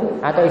batu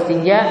atau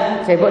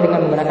istinja cebok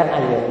dengan menggunakan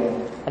air.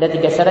 Ada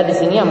 3 syarat di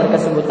sini yang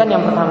mereka sebutkan.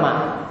 Yang pertama,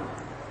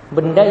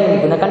 benda yang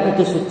digunakan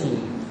itu suci.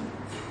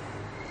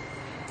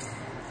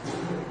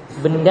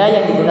 Benda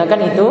yang digunakan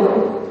itu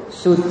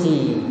suci.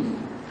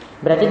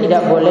 Berarti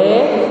tidak boleh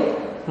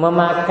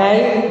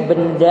memakai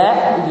benda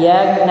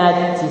yang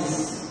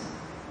najis.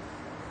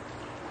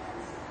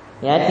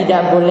 Ya,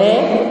 tidak boleh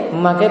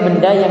memakai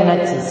benda yang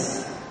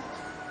najis.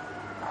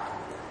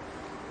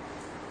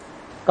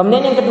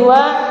 Kemudian yang kedua,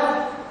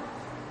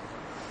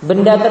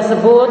 benda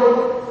tersebut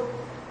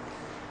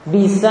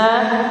bisa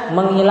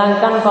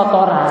menghilangkan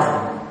kotoran.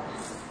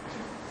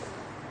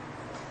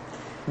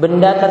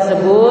 Benda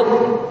tersebut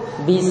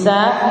bisa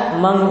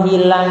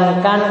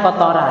menghilangkan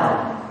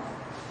kotoran.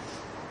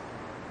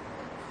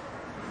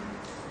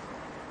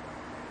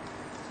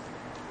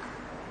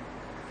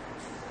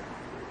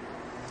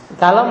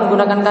 Kalau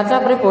menggunakan kaca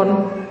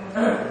pripun?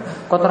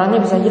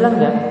 Kotorannya bisa hilang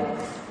enggak?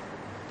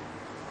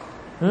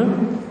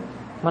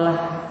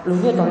 Malah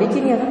lumpur atau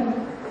licin ya kan?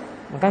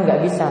 Maka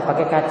enggak bisa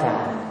pakai kaca.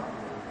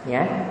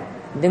 Ya.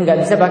 Itu enggak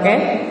bisa pakai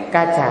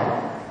kaca.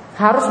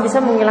 Harus bisa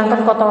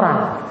menghilangkan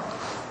kotoran.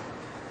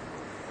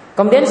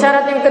 Kemudian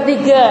syarat yang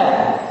ketiga,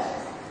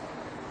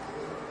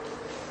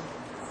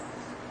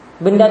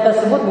 benda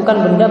tersebut bukan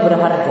benda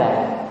berharga.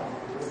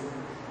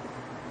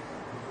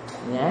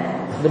 Ya,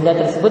 benda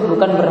tersebut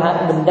bukan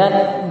benda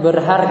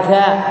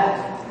berharga.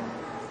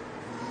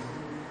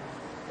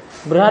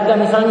 Berharga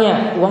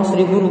misalnya uang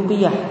 1.000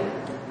 rupiah,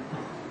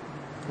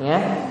 ya,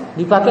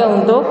 dipakai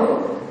untuk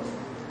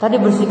tadi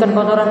bersihkan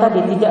kotoran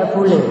tadi, tidak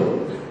boleh.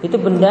 Itu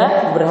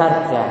benda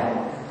berharga.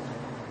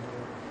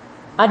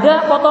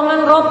 Ada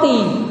potongan roti,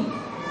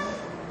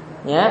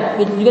 ya,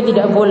 itu juga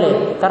tidak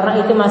boleh karena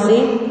itu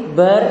masih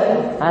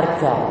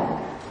berharga.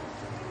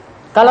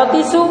 Kalau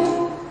tisu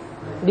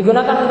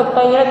digunakan untuk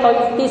toilet,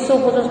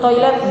 tisu khusus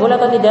toilet boleh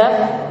atau tidak?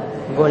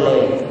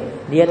 Boleh.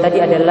 Dia tadi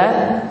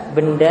adalah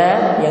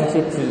benda yang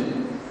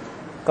suci.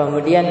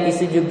 Kemudian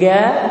tisu juga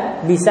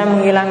bisa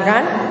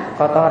menghilangkan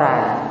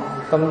kotoran.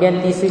 Kemudian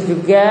tisu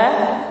juga,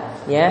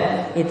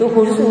 ya, itu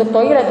khusus untuk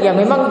toilet. Ya,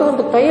 memang itu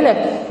untuk toilet,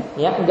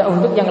 ya, enggak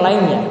untuk yang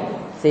lainnya.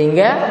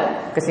 Sehingga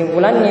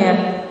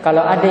kesimpulannya,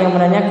 kalau ada yang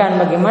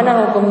menanyakan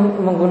bagaimana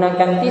hukum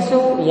menggunakan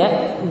tisu, ya,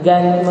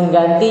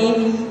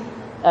 mengganti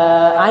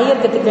air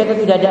ketika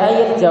itu tidak ada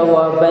air,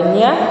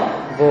 jawabannya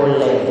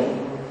boleh.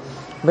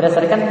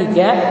 Berdasarkan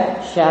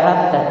 3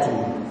 syarat tadi.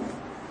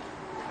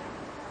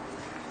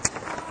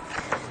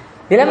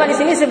 Dalam hadis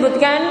ini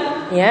disebutkan,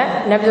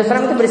 ya, Nabi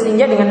SAW itu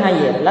beristinja dengan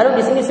air.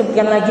 Lalu di sini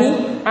disebutkan lagi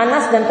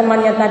Anas dan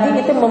temannya tadi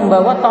itu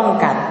membawa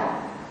tongkat.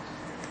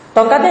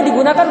 Tongkatnya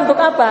digunakan untuk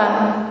apa?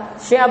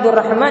 Syekh Abdul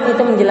Rahman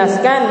itu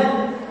menjelaskan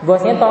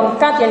bahwasanya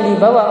tongkat yang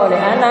dibawa oleh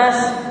Anas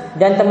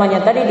dan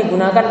temannya tadi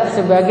digunakan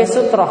sebagai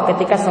sutroh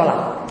ketika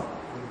sholat.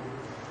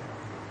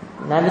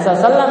 Nabi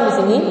SAW di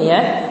sini ya,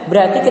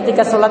 berarti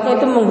ketika sholatnya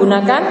itu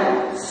menggunakan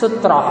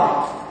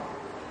sutroh.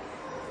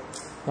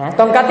 Nah,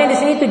 tongkatnya di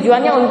sini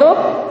tujuannya untuk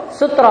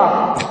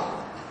sutroh.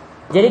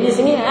 Jadi di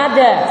sini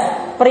ada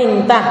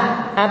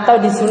perintah atau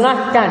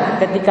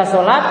disunahkan ketika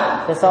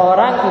sholat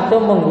seseorang itu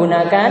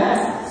menggunakan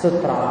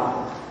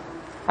sutroh.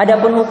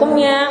 Adapun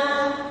hukumnya,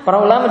 para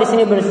ulama di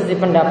sini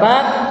berselisih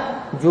pendapat.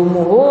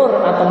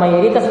 Jumhur atau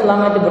mayoritas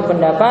ulama itu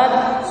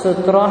berpendapat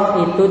sutroh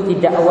itu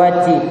tidak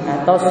wajib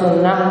atau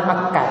sunnah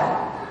muakkad.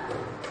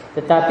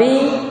 Tetapi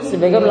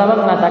sebagian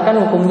ulama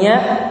mengatakan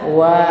hukumnya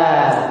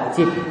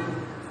wajib.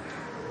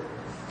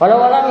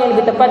 Kalau ulama yang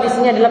lebih tepat di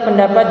sini adalah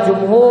pendapat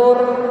jumhur,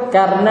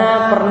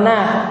 karena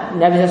pernah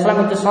Nabi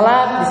SAW itu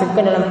sholat,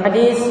 disebutkan dalam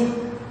hadis,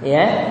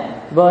 ya,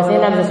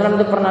 bahwasanya Nabi SAW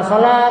itu pernah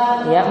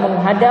sholat, ya,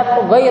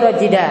 menghadap ghaira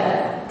jidar,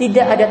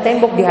 tidak ada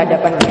tembok di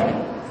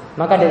hadapannya.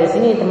 Maka dari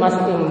sini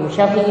termasuk Imam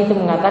Syafi'i itu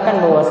mengatakan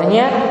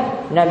bahwasanya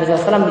Nabi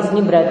SAW di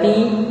sini berarti,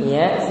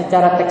 ya,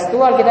 secara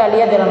tekstual kita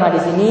lihat dalam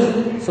hadis ini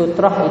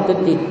sutroh itu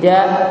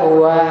tidak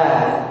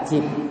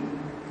wajib.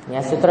 Ya,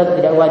 sutroh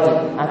itu tidak wajib.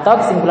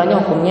 Atau kesimpulannya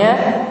hukumnya,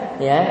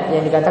 ya,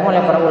 yang dikatakan oleh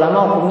para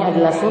ulama hukumnya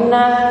adalah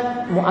sunnah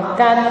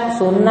muakkad,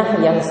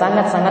 sunnah yang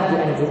sangat-sangat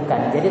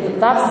dianjurkan. Jadi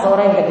tetap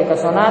seseorang yang ketika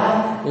sholat,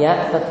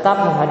 ya,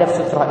 tetap menghadap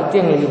sutroh,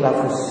 itu yang lebih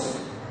bagus.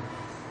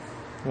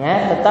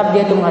 Ya, tetap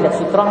dia itu menghadap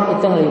sutroh,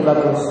 itu yang lebih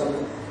bagus.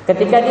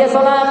 Ketika dia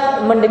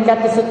sholat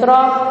mendekati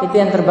sutroh, itu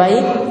yang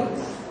terbaik.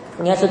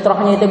 Ya,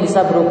 sutrohnya itu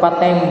bisa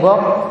berupa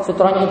tembok,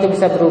 sutrohnya itu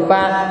bisa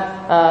berupa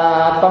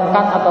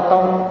tongkat atau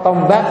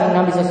tombak yang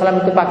Nabi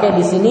SAW itu pakai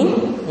di sini.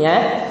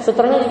 Ya,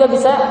 sutrohnya juga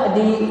bisa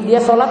dia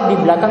sholat di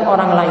belakang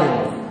orang lain.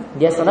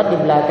 Dia sholat di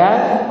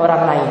belakang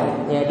orang lain.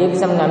 Ya, dia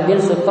bisa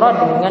mengambil sutroh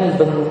dengan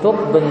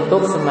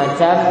bentuk-bentuk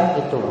semacam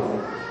itu.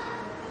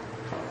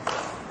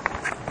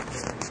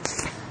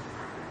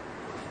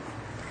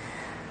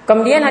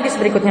 Kemudian hadis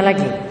berikutnya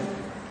lagi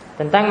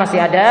tentang masih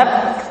adab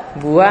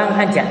buang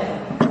hajat.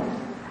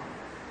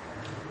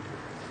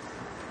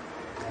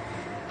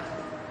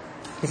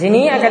 Di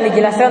sini akan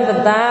dijelaskan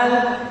tentang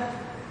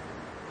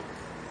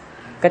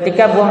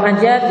ketika buang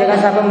hajat jangan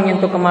sampai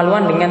menyentuh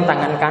kemaluan dengan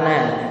tangan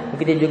kanan.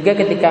 Begitu juga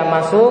ketika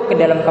masuk ke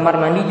dalam kamar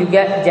mandi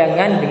juga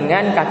jangan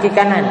dengan kaki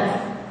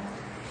kanan.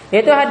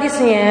 Yaitu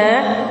hadisnya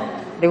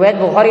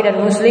riwayat Bukhari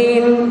dan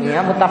Muslim,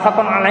 ya,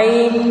 muttafaqun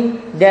alaih,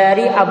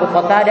 dari Abu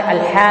Qatadah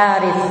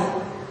Al-Harits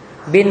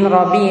bin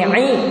Rabi'i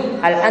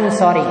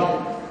Al-Ansari.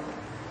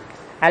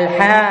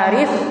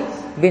 Al-Harits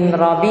bin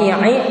Rabi'i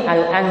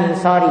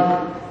Al-Ansari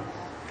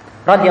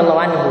radhiyallahu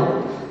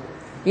anhu.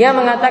 Ia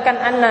mengatakan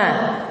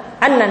anna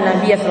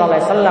Nabi sallallahu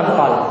alaihi wasallam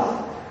qala,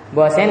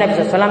 bahwasanya Nabi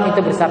sallallahu alaihi wasallam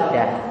itu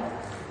bersabda,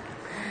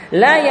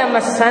 la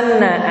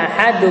yamassanna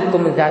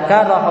ahadukum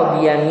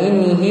dzakarahu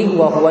biyaminihi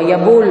wa huwa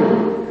yabul.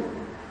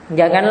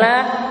 Janganlah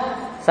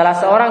salah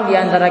seorang di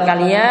antara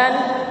kalian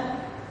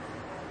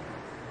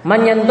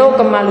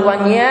menyentuh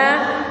kemaluannya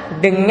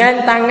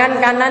dengan tangan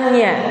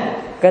kanannya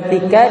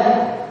ketika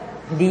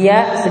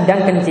dia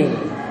sedang kencing.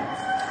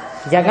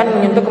 Jangan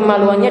menyentuh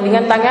kemaluannya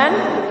dengan tangan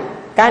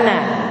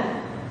kanan,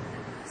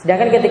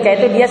 sedangkan ketika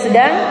itu dia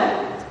sedang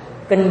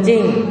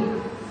kencing.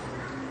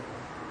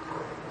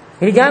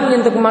 Jadi jangan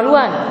menyentuh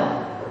kemaluan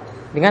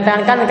dengan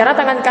tangan kanan, karena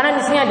tangan kanan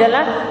di sini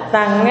adalah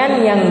tangan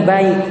yang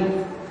baik.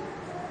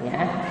 Ya,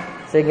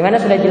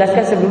 sebagaimana sudah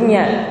dijelaskan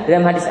sebelumnya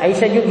dalam hadis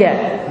Aisyah juga,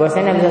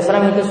 bahwasanya Nabi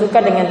SAW itu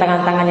suka dengan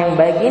tangan-tangan yang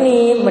baik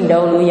ini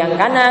mendahului yang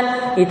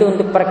kanan, itu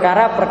untuk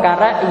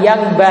perkara-perkara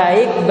yang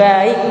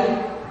baik-baik.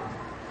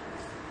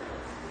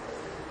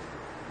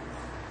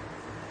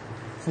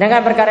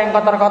 Sedangkan perkara yang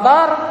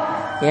kotor-kotor,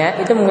 ya,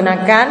 itu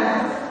menggunakan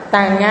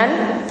tangan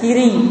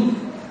kiri.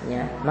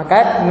 Ya,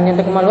 maka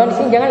menyentuh kemaluan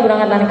di sini jangan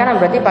gunakan tangan kanan,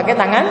 berarti pakai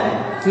tangan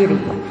kiri.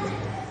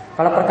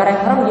 Kalau perkara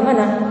yang haram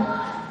gimana?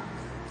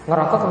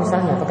 Ngerokok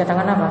misalnya, pakai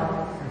tangan apa?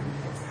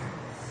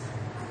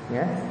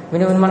 Ya,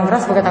 minum minuman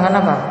keras pakai tangan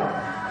apa?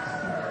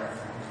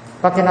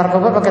 Pakai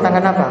narkoba pakai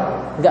tangan apa?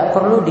 Gak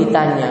perlu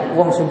ditanya,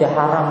 uang sudah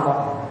haram kok.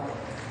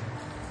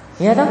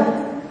 Iya tak?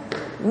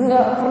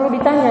 Nggak perlu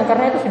ditanya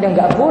karena itu sudah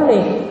nggak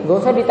boleh. Nggak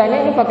usah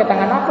ditanya ini pakai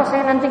tangan apa,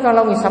 saya nanti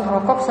kalau ngisap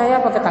rokok saya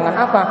pakai tangan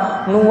apa,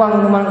 nuang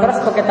minuman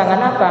keras pakai tangan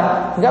apa.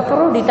 Nggak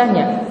perlu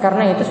ditanya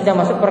karena itu sudah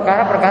masuk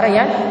perkara-perkara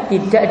yang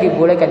tidak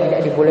dibolehkan. Tidak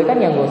dibolehkan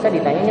yang nggak usah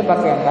ditanya ini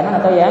pakai yang kanan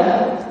atau yang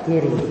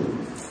kiri.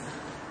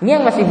 Ini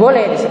yang masih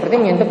boleh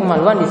seperti menyentuh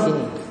kemaluan di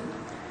sini.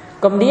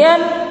 Kemudian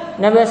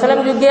Nabi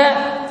SAW juga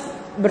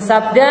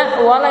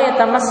bersabda wala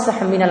yatamassah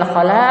minal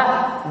khala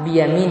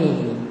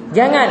biyaminihi.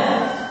 Jangan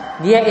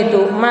dia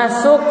itu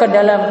masuk ke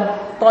dalam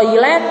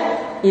toilet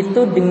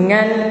itu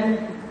dengan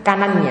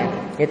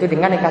kanannya, yaitu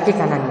dengan kaki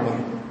kanannya.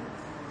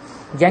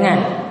 Jangan.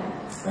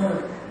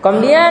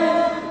 Kemudian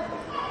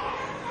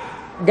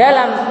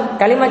dalam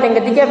kalimat yang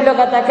ketiga beliau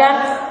katakan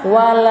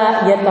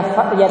wala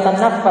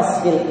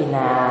yatanaffas fil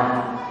ina.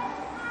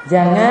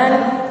 Jangan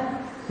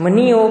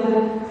meniup,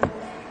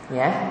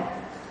 ya.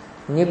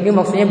 Meniup ini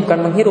maksudnya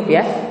bukan menghirup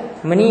ya,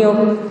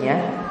 meniup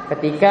ya.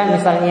 Ketika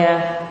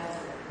misalnya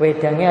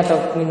wedangnya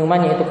atau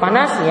minumannya itu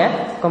panas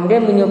ya,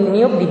 kemudian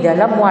meniup-niup di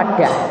dalam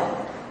wadah.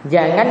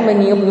 Jangan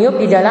meniup-niup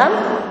di dalam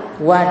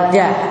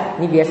wadah.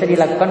 Ini biasa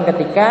dilakukan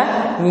ketika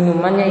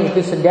minumannya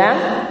itu sedang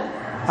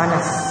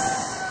panas.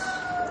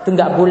 Itu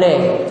nggak boleh.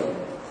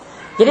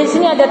 Jadi di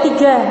sini ada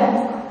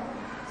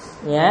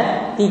 3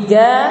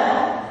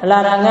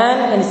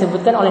 larangan yang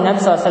disebutkan oleh Nabi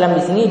SAW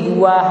di sini.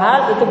 2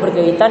 hal itu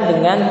berkaitan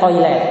dengan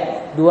toilet.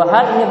 2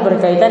 hal ini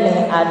berkaitan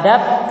dengan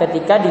adab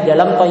ketika di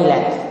dalam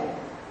toilet.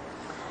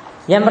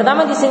 Yang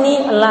pertama di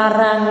sini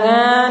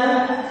larangan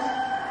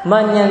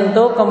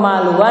menyentuh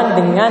kemaluan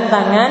dengan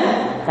tangan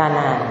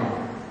kanan.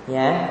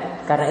 Ya,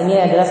 karena ini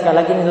adalah sekali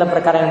lagi adalah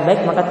perkara yang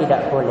baik, maka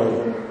tidak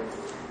boleh.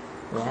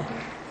 Ya.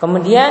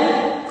 Kemudian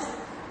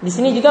di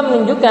sini juga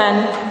menunjukkan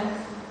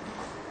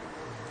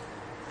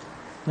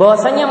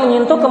bahwasanya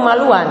menyentuh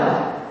kemaluan,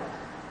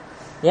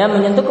 ya,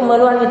 menyentuh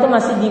kemaluan itu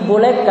masih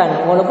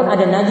dibolehkan walaupun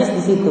ada najis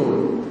di situ.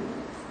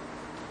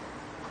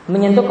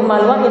 Menyentuh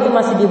kemaluan itu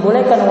masih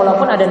dibolehkan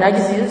walaupun ada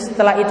najis di situ.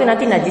 Setelah itu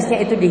nanti najisnya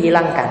itu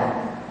dihilangkan.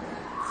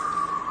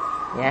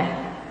 Ya.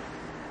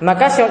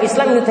 Maka Syekhul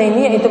Islam Ibnu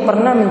Taimiyah itu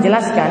pernah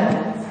menjelaskan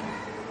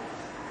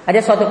ada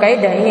suatu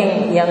kaidah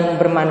ini yang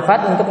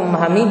bermanfaat untuk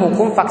memahami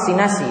hukum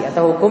vaksinasi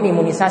atau hukum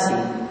imunisasi.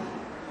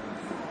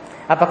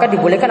 Apakah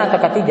dibolehkan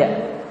ataukah tidak?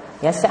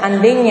 Ya,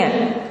 seandainya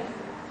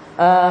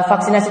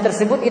vaksinasi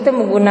tersebut itu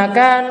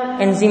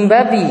menggunakan enzim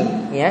babi,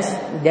 ya,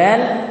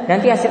 dan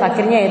nanti hasil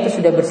akhirnya itu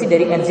sudah bersih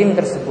dari enzim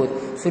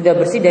tersebut, sudah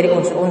bersih dari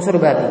unsur-unsur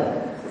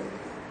babi.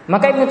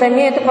 Maka Ibnu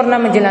Taimiyah itu pernah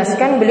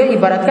menjelaskan, beliau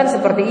ibaratkan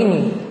seperti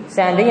ini.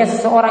 Seandainya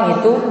seseorang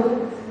itu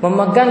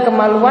memegang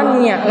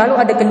kemaluannya, lalu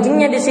ada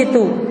kencingnya di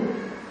situ,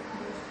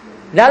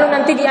 lalu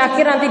nanti di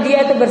akhir nanti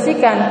dia itu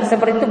bersihkan,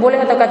 seperti itu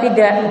boleh ataukah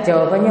tidak?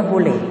 Jawabannya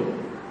boleh.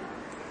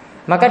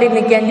 Maka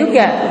demikian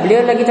juga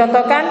beliau lagi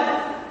contohkan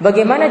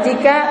bagaimana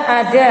jika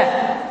ada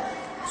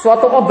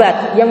suatu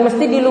obat yang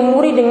mesti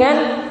dilumuri dengan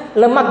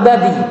lemak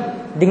babi,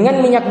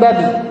 dengan minyak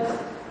babi.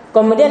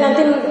 Kemudian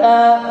nanti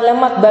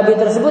lemak babi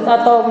tersebut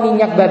atau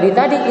minyak babi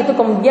tadi itu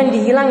kemudian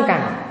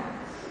dihilangkan.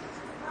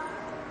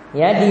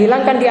 Ya,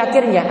 dihilangkan di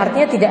akhirnya.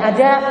 Artinya tidak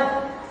ada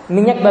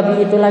minyak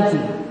babi itu lagi.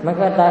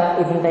 Maka kata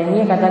Ibnu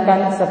Taimiyah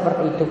katakan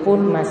seperti itu pun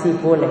masih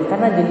boleh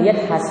karena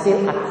dilihat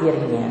hasil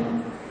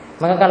akhirnya.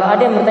 Maka kalau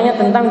ada yang bertanya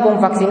tentang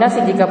hukum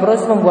vaksinasi jika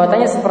proses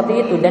pembuatannya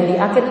seperti itu dan di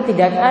akhir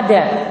tidak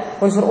ada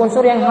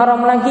unsur-unsur yang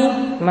haram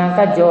lagi,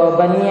 maka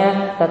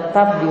jawabannya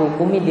tetap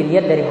dihukumi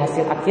dilihat dari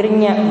hasil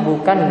akhirnya,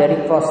 bukan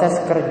dari proses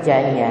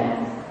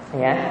kerjanya.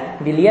 Ya,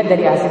 dilihat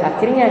dari hasil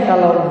akhirnya.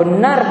 Kalau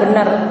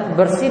benar-benar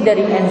bersih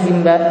dari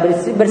enzim,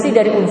 bersih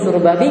dari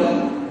unsur babi,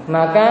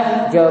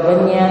 maka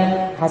jawabannya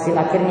hasil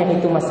akhirnya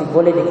itu masih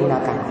boleh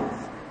digunakan.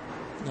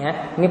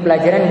 Ya, ini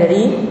pelajaran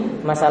dari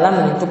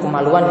masalah menyentuh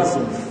kemaluan di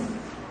sini.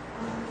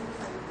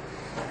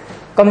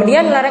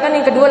 Kemudian larangan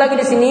yang kedua lagi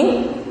di sini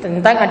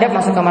tentang adab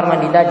masuk kamar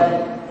mandi tadi.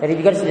 Jadi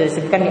juga sudah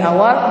disebutkan di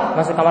awal,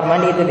 masuk kamar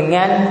mandi itu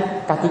dengan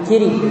kaki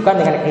kiri,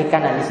 bukan dengan kaki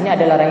kanan. Di sini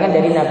ada larangan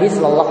dari Nabi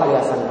Shallallahu Alaihi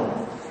Wasallam.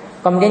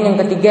 Kemudian yang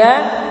ketiga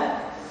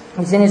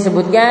di sini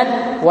disebutkan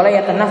wala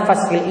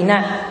yatanaffas fil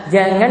ina,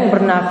 jangan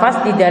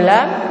bernafas di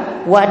dalam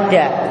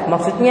wadah.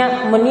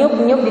 Maksudnya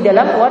meniup-niup di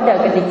dalam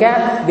wadah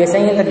ketika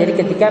biasanya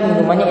terjadi ketika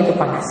minumannya itu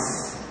panas.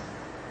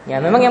 Ya,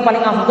 memang yang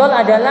paling afdol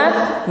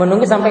adalah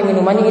menunggu sampai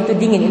minumannya itu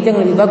dingin, itu yang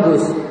lebih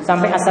bagus,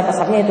 sampai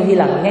asap-asapnya itu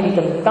hilang. Ini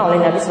ditentukan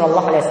oleh Nabi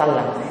Shallallahu Alaihi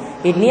Wasallam.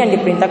 Ini yang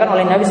diperintahkan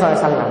oleh Nabi Shallallahu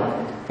Alaihi Wasallam.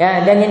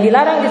 Ya, dan yang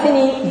dilarang di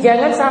sini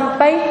jangan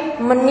sampai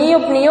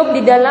meniup-niup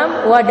di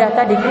dalam wadah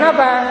tadi.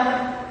 Kenapa?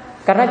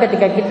 Karena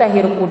ketika kita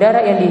hirup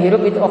udara yang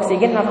dihirup itu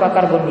oksigen apa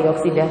karbon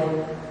dioksida?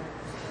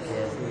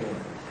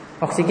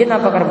 Oksigen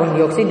apa karbon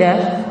dioksida?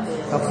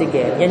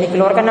 Oksigen. Yang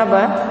dikeluarkan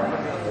apa?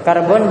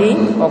 Karbon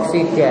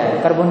dioksida.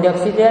 Karbon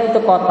dioksida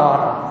itu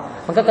kotor.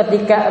 Maka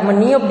ketika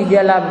meniup di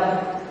dalam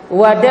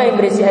wadah yang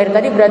berisi air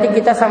tadi berarti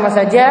kita sama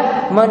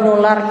saja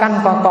menularkan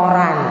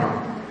kotoran.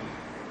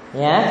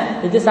 Ya,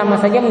 itu sama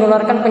saja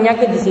menularkan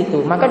penyakit di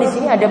situ. Maka di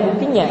sini ada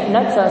buktinya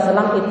Nabi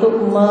SAW itu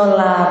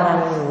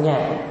melarangnya.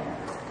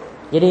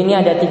 Jadi ini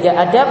ada 3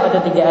 adab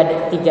atau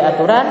 3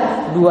 aturan.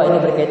 2 ini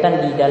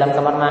berkaitan di dalam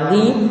kamar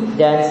mandi,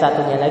 dan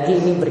satunya lagi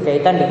ini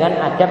berkaitan dengan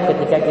adab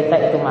ketika kita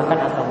itu makan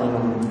atau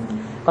minum.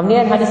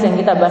 Kemudian hadis yang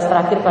kita bahas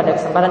terakhir pada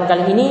kesempatan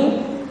kali ini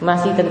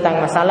masih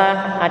tentang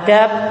masalah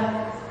adab,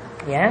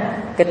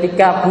 ya,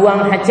 ketika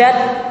buang hajat.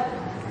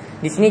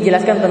 Di sini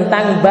jelaskan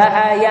tentang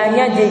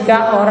bahayanya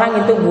jika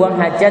orang itu buang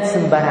hajat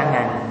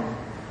sembarangan.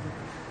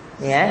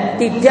 Ya,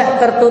 tidak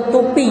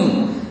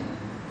tertutupi,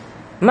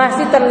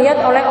 masih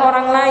terlihat oleh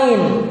orang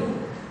lain.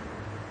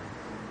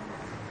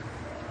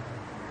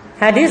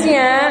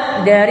 Hadisnya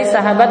dari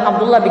sahabat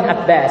Abdullah bin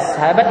Abbas,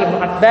 sahabat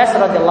Ibnu Abbas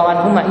radhiyallahu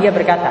anhu, ia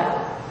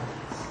berkata,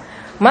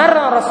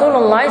 marra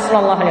Rasulullah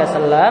sallallahu alaihi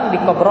wasallam bi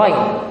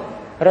qabrain.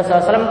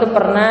 Rasulullah SAW itu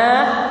pernah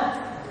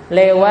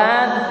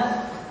lewat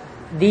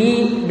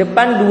di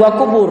depan 2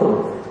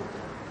 kubur.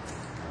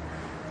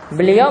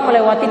 Beliau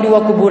melewati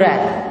 2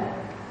 kuburan.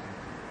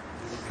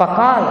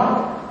 Faqal,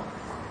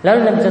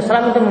 lalu Nabi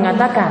SAW itu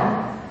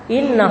mengatakan,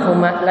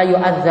 innahuma la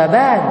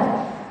yu'adzaban,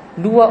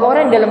 dua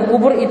orang dalam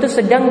kubur itu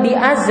sedang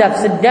diazab,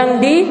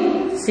 sedang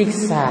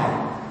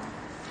disiksa.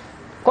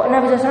 Kok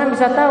Nabi SAW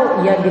bisa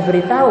tahu? Ya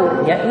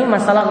diberitahu. Ya ini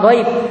masalah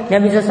gaib.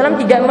 Nabi SAW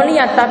tidak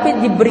melihat, tapi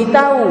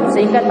diberitahu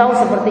sehingga tahu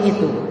seperti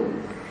itu.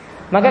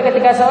 Maka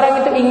ketika seorang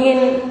itu ingin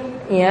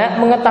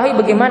mengetahui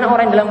bagaimana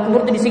orang dalam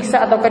kubur itu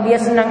disiksa, ataukah dia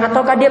senang,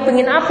 ataukah dia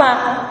pengen apa,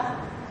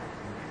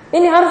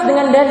 ini harus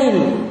dengan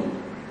dalil.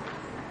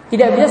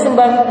 Tidak bisa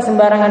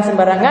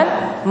sembarangan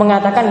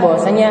mengatakan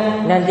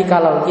bahwasanya nanti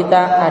kalau kita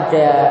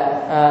ada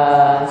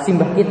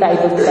simbah kita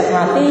itu kita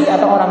mati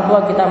atau orang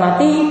tua kita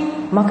mati,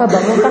 maka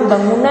bangunkan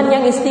bangunan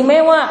yang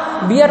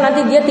istimewa biar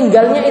nanti dia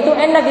tinggalnya itu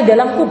enak di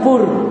dalam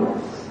kubur.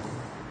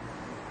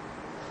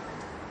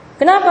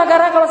 Kenapa?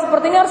 Karena kalau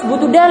seperti ini harus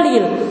butuh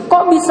dalil.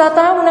 Kok bisa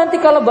tahu nanti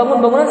kalau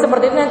bangun bangunan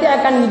seperti itu nanti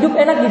akan hidup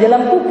enak di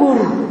dalam kubur?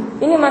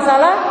 Ini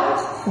masalah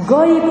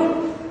gaib.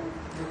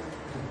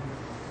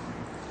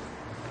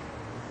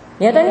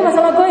 Ya, tadi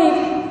masalah gaib.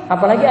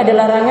 Apalagi ada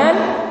larangan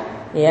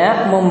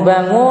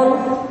membangun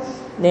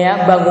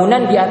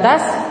bangunan di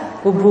atas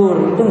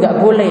kubur. Itu enggak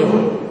boleh.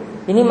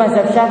 Ini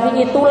mazhab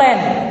Syafi'i tulen.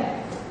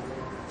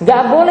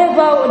 Enggak boleh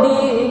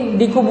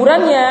di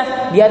kuburannya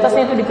di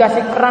atasnya itu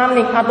dikasih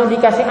keramik atau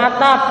dikasih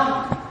atap.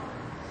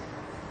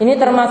 Ini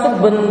termasuk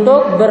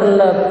bentuk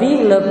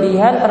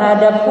berlebih-lebihan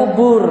terhadap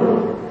kubur.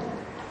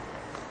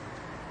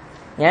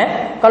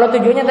 Ya, kalau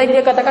tujuannya tadi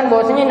dia katakan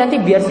bahwasanya nanti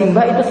biar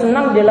simbah itu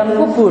senang di dalam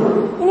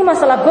kubur. Ini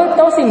masalah gaib,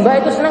 tahu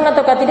simbah itu senang atau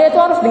tidak itu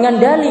harus dengan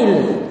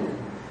dalil.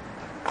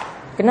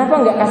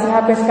 Kenapa enggak kasih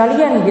HP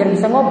sekalian biar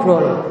bisa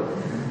ngobrol?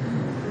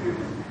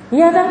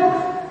 Iya kan?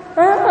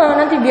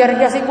 Nanti biar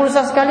kasih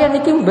pulsa sekalian,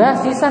 iki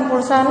mbah sisan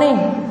pulsa nih.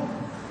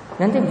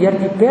 Nanti biar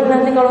dibel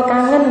nanti kalau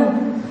kangen.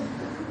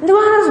 Itu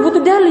harus butuh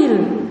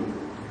dalil.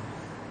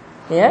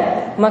 Ya,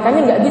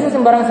 makanya nggak bisa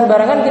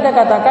sembarangan kita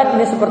katakan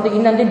ini seperti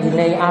ini nanti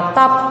dinai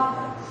atap,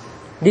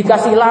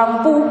 dikasih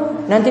lampu,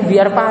 nanti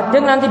biar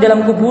padang nanti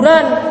dalam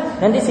kuburan,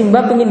 nanti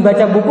simbah pengen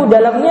baca buku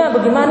dalamnya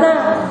bagaimana?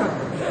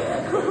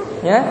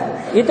 Ya,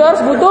 itu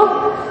harus butuh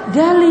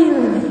dalil.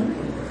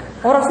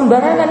 Orang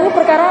sembarangan, ini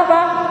perkara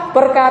apa?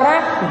 Perkara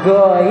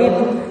gaib.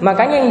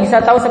 Makanya yang bisa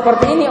tahu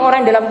seperti ini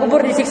orang dalam kubur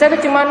disiksa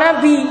itu cuma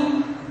Nabi.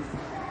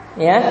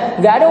 Ya,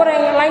 nggak ada orang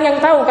yang lain yang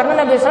tahu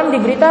karena Nabi SAW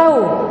diberitahu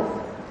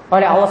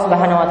oleh Allah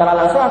Subhanahu Wa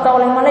Taala langsung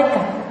atau oleh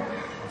malaikat.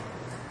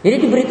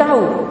 Jadi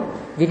diberitahu.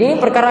 Jadi ini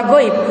perkara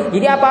gaib.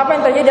 Jadi apa-apa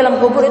yang terjadi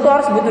dalam kubur itu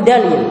harus butuh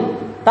dalil.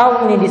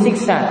 Tahu ini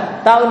disiksa,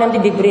 tahu nanti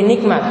diberi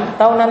nikmat,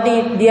 tahu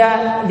nanti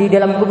dia di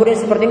dalam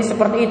kuburnya seperti ini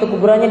seperti itu,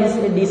 kuburannya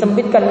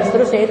disempitkan dan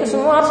seterusnya, itu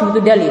semua harus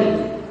butuh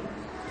dalil.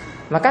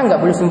 Maka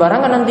nggak boleh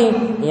sembarangan nanti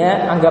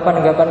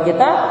anggapan-anggapan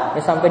kita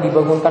sampai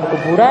dibangunkan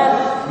kuburan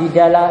di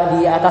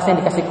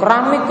atasnya dikasih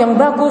keramik yang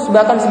bagus,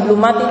 bahkan sebelum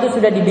mati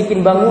itu sudah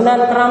dibikin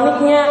bangunan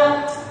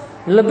keramiknya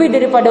lebih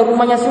daripada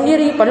rumahnya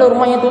sendiri, padahal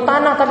rumahnya itu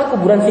tanah tapi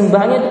kuburan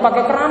simbahnya itu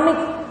pakai keramik.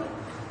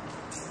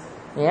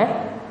 Ya.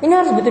 Ini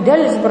harus butuh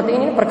dalil seperti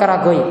ini,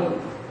 perkara gaib.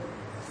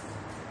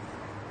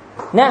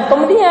 Nah,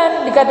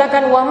 kemudian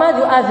dikatakan wa ma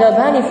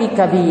yu'adzabani fi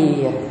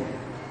kabir.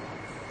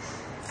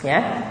 Ya,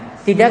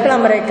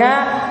 tidaklah mereka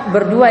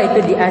berdua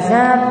itu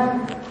diazab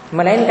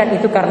melainkan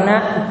itu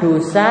karena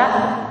dosa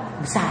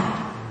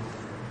besar.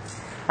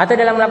 Atau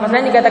dalam lafaz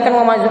lain dikatakan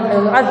wa ma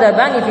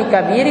yu'adzabani fi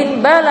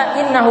kabirin bala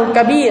innahu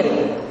kabir.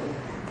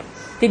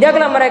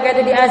 Tidaklah mereka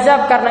itu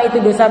diazab karena itu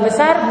dosa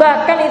besar,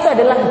 bahkan itu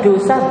adalah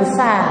dosa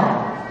besar.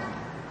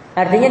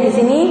 Artinya di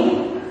sini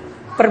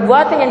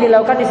perbuatan yang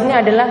dilakukan di sini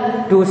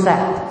adalah dosa.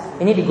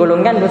 Ini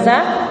digolongkan dosa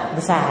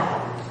besar.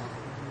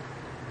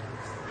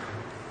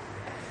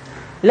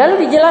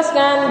 Lalu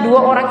dijelaskan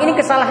dua orang ini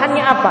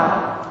kesalahannya apa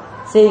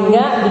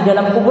sehingga di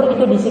dalam kubur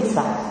itu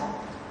disiksa.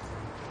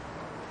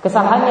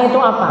 Kesalahannya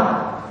itu apa?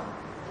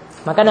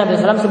 Maka Nabi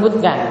SAW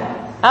sebutkan,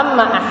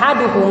 amma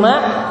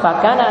ahaduhuma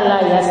fakana la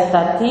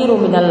yastatiru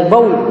minal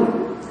baul.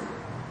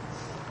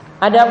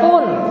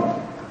 Adapun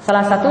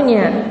salah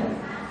satunya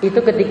itu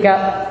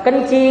ketika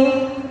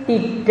kencing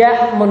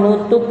tidak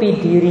menutupi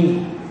diri.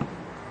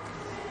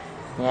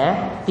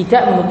 Ya,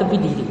 tidak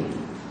menutupi diri.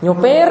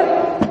 Nyopir,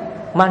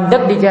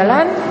 mandek di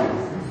jalan,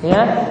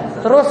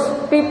 terus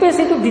pipis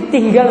itu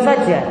ditinggal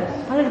saja.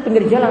 Padahal di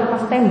pinggir jalan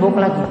pas tembok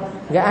lagi.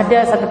 Enggak ada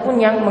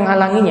satupun yang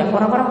menghalanginya.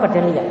 Orang-orang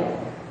pada lihat.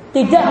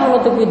 Tidak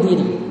menutupi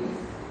diri.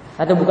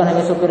 Atau bukan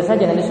hanya supir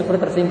saja, nanti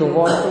supir tersinggung.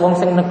 Wong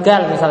sing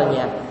negal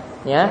misalnya.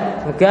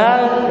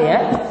 Negal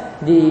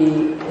di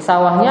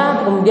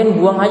sawahnya, kemudian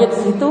buang hajat di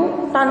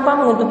situ tanpa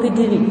menutupi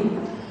diri.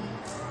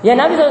 Ya,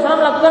 Nabi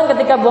SAW lakukan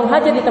ketika buang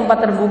hajat di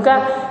tempat terbuka,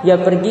 ya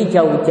pergi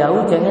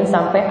jauh-jauh, jangan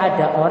sampai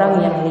ada orang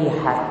yang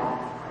lihat.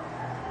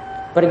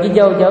 Pergi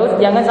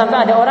jauh-jauh, jangan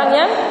sampai ada orang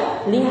yang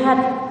lihat.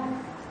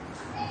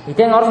 Itu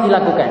yang harus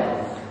dilakukan.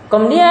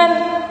 Kemudian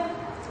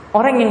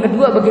orang yang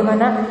kedua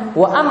bagaimana?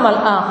 Wa ammal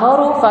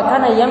akharu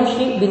fakana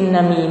yamshi bin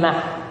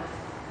namimah.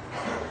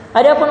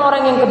 Adapun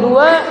orang yang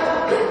kedua,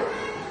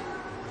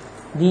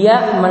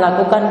 dia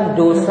melakukan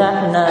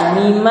dosa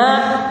namimah,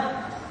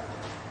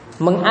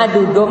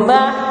 mengadu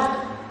domba.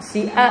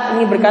 Si A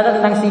ini berkata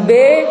tentang si B,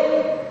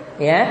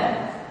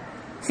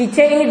 si C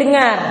ini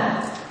dengar.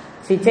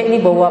 Si C ini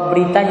bawa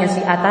beritanya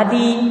si A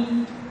tadi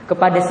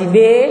kepada si B,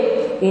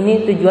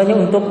 ini tujuannya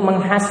untuk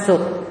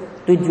menghasut,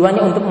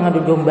 tujuannya untuk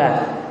mengadu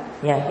domba.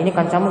 Ya, ini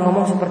kancamu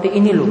ngomong seperti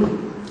ini loh.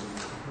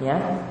 Ya.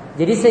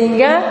 Jadi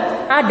sehingga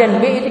A dan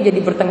B itu jadi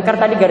bertengkar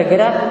tadi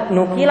gara-gara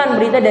nukilan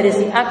berita dari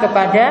si A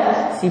kepada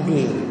si B.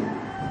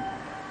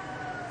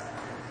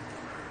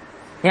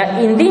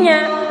 Ya, intinya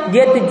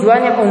dia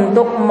tujuannya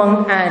untuk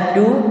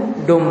mengadu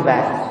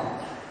domba.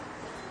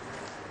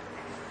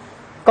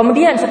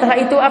 Kemudian setelah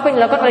itu apa yang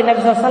dilakukan oleh Nabi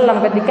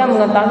SAW ketika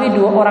mengetahui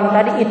dua orang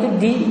tadi itu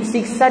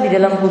disiksa di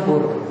dalam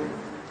kubur?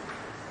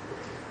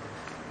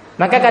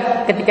 Maka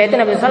ketika itu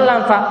Nabi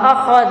SAW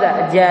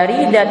fa'akhadha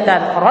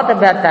jaridatan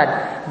ratbatan,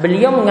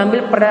 beliau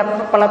mengambil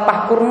pelepah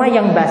kurma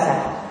yang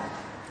basah.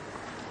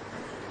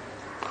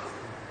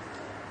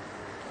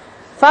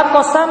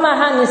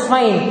 Faqasamaha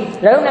nisfain,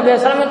 lalu Nabi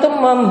SAW itu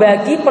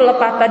membagi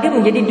pelepah tadi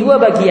menjadi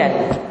dua bagian.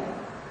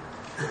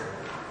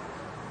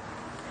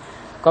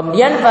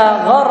 Kemudian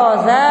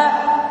fagharaza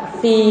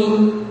fi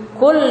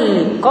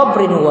kulli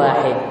qabrin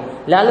wahid.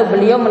 Lalu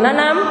beliau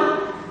menanam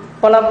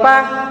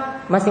pelepah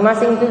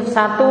masing-masing itu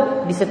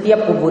satu di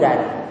setiap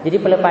kuburan. Jadi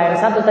pelepah yang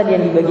satu tadi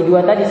yang dibagi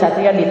dua tadi, satu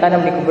yang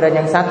ditanam di kuburan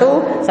yang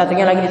satu,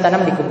 satunya lagi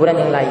ditanam di kuburan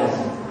yang lain.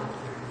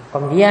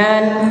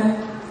 Kemudian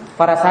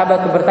para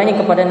sahabat bertanya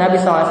kepada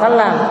Nabi SAW,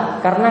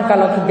 karena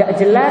kalau tidak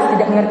jelas,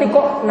 tidak ngerti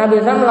kok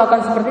Nabi SAW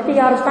melakukan seperti itu,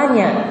 ya harus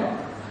tanya.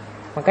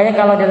 Makanya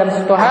kalau dalam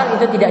suatu hal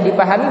itu tidak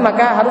dipahami,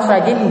 maka harus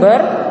rajin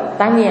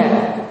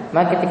bertanya.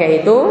 Maka ketika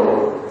itu,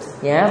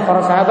 ya para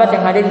sahabat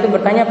yang hadir itu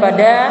bertanya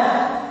pada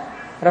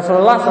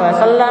Rasulullah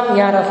SAW,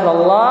 ya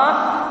Rasulullah,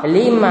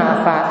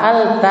 lima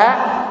fa'alta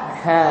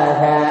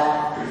hadha.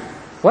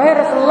 Wahai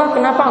Rasulullah,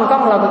 kenapa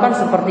engkau melakukan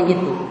seperti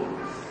itu?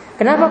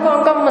 Kenapa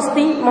kok engkau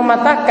mesti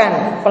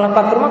mematahkan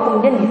pelepah kurma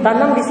kemudian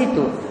ditanam di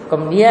situ?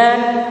 Kemudian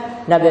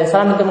Nabi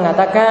SAW itu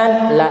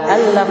mengatakan,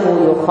 la'allahu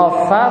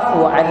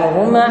yukhaffafu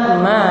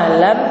anhuma ma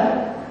lam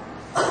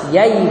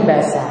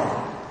yaibasa.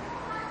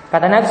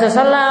 Kata Nabi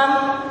SAW,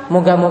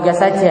 moga-moga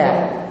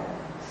saja,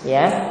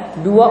 ya,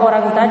 dua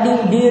orang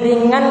tadi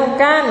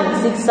diringankan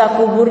siksa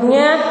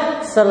kuburnya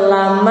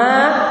selama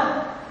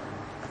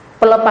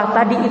pelepah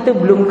tadi itu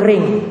belum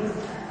kering.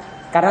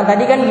 Karena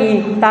tadi kan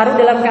ditaruh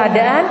dalam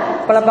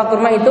keadaan pelepah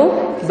kurma itu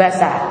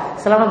basah.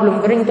 Selama belum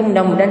kering itu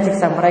mudah-mudahan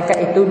siksa mereka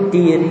itu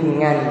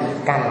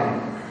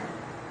diringankan.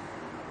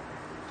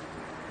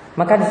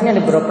 Maka di sini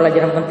ada beberapa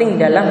pelajaran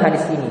penting dalam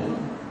hadis ini.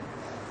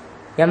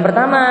 Yang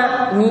pertama,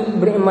 ini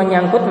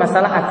menyangkut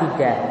masalah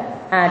akidah.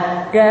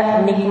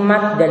 Ada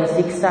nikmat dan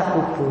siksa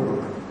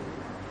kubur.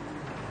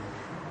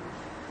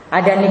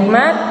 Ada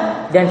nikmat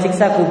dan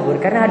siksa kubur.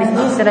 Karena hadis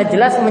ini secara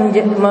jelas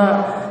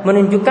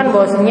menunjukkan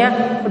bahwasanya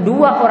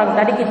dua orang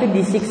tadi itu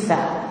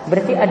disiksa.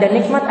 Berarti ada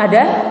nikmat,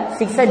 ada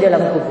siksa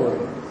dalam kubur.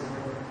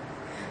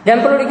 Dan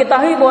perlu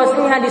diketahui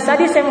bahwasanya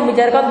hadis-hadis yang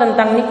membicarakan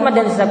tentang nikmat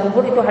dan siksa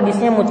kubur itu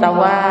hadisnya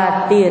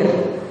mutawatir.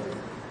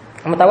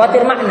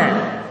 Mutawatir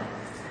makna.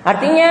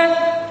 Artinya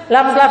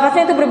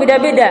lafaz-lafaznya itu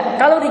berbeda-beda.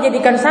 Kalau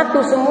dijadikan satu,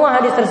 semua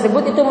hadis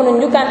tersebut itu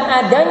menunjukkan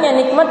adanya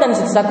nikmat dan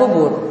siksa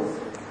kubur.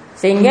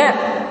 Sehingga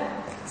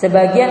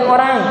sebagian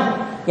orang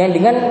yang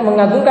dengan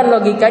mengagungkan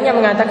logikanya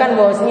mengatakan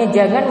bahwasanya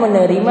jangan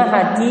menerima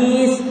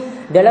hadis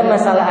dalam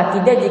masalah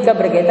akidah jika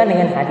berkaitan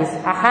dengan hadis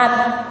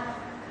ahad.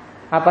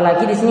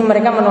 Apalagi di sini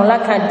mereka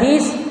menolak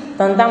hadis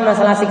tentang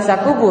masalah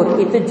siksa kubur,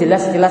 itu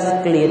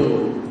jelas-jelas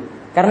keliru.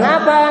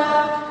 Karena apa?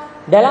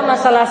 Dalam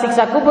masalah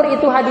siksa kubur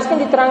itu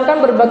hadisnya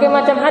diterangkan berbagai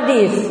macam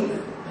hadis.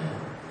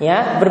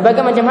 Ya,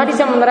 berbagai macam hadis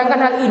yang menerangkan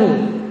hal ini.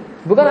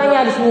 Bukan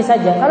hanya hadis ini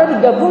saja. Kalau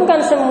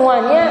digabungkan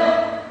semuanya,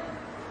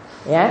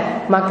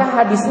 ya, maka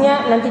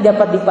hadisnya nanti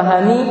dapat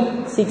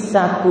dipahami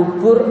siksa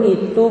kubur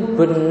itu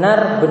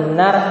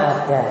benar-benar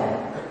ada.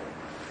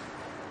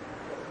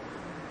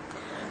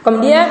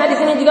 Kemudian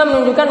hadis ini juga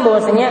menunjukkan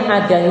bahwasanya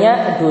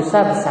adanya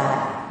dosa besar.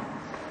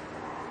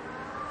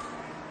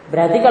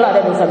 Berarti kalau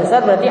ada dosa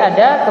besar berarti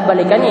ada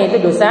kebalikannya, yaitu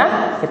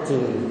dosa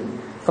kecil.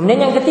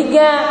 Kemudian yang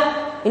ketiga,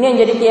 ini yang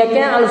jadi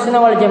keyakinan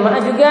Ahlussunnah wal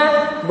Jamaah juga,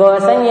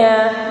 bahwasanya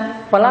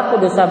pelaku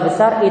dosa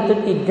besar itu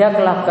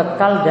tidaklah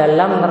kekal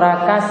dalam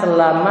neraka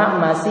selama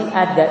masih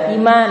ada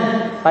iman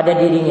pada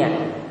dirinya.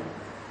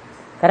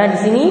 Karena di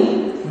sini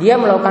dia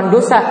melakukan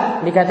dosa,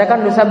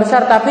 dikatakan dosa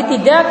besar, tapi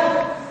tidak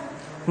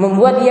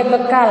membuat dia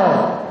kekal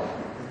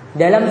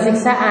dalam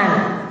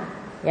siksaan.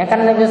 Ya,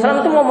 karena Nabi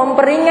SAW itu mau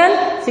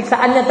memperingan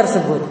siksaannya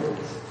tersebut.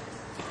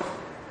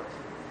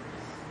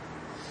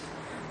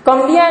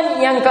 Kemudian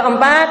yang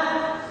keempat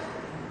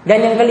dan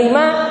yang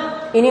kelima,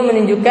 ini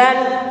menunjukkan,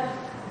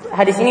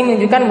 hadis ini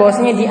menunjukkan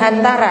bahwasanya di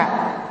antara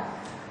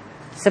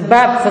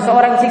sebab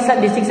seseorang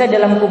disiksa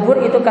dalam kubur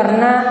itu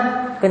karena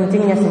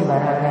kencingnya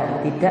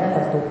sembarangan, tidak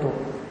tertutup.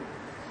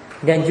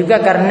 Dan juga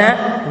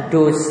karena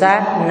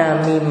dosa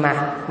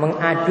namimah,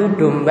 mengadu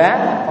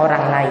domba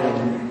orang lain,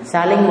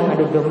 saling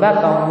mengadu domba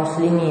kaum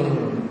muslimin.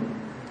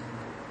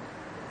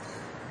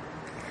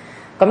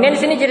 Kemudian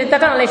di sini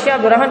ceritakan oleh Syekh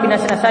Abdurrahman bin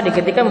Nasir As-Sa'di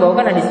ketika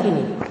membawakan hadis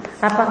ini.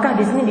 Apakah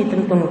di sini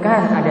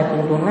ditentukan ada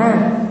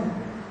tuntunan?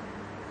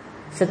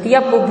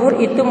 Setiap kubur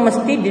itu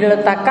mesti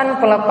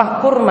diletakkan pelepah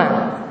kurma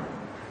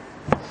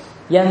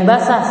yang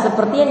basah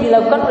seperti yang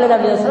dilakukan oleh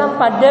Nabi SAW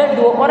pada 2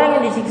 orang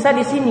yang disiksa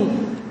di sini.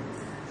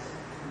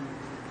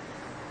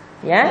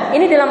 Ya,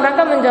 ini dalam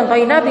rangka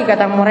mencontohi Nabi,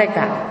 kata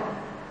mereka.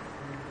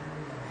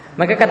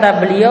 Maka kata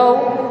beliau,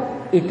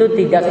 itu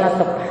tidaklah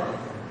tepat.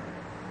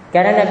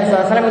 Karena Nabi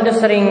SAW itu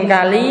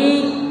seringkali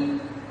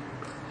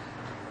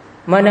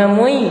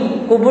menemui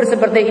kubur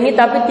seperti ini,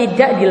 tapi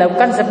tidak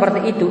dilakukan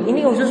seperti itu. Ini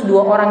khusus 2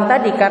 orang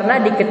tadi,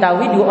 karena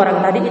diketahui 2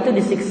 orang tadi itu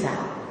disiksa,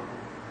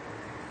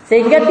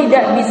 sehingga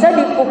tidak bisa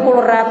dipukul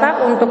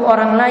rata untuk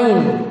orang lain.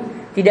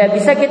 Tidak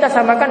bisa kita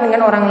samakan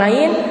dengan orang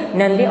lain.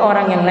 Nanti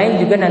orang yang lain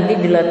juga nanti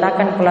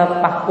diletakkan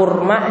pelepah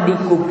kurma di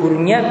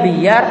kuburnya,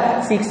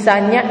 biar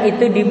siksanya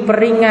itu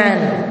diperingan.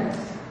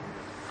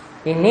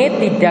 Ini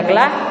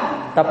tidaklah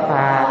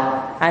tepat.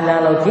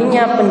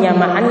 Analoginya,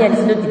 penyamaannya di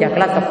situ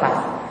tidaklah tepat.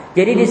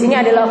 Jadi di sini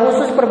adalah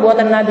khusus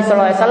perbuatan Nabi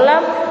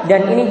SAW,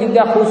 dan ini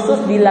juga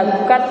khusus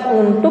dilakukan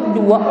untuk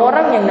 2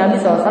 orang yang Nabi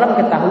SAW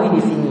ketahui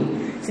di sini.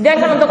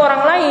 Sedangkan untuk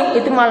orang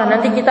lain itu malah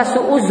nanti kita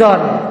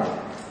suuzon.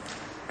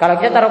 Kalau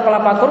kita taruh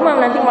kelapa kurma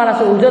nanti malah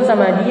suuzon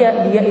sama dia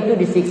itu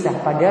disiksa,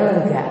 padahal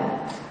enggak.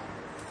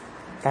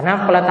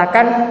 Karena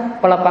peletakan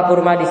kelapa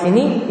kurma di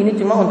sini ini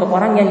cuma untuk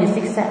orang yang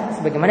disiksa,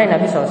 sebagaimana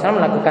Nabi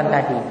SAW melakukan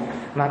tadi.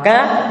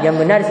 Maka yang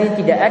benar di sini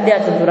tidak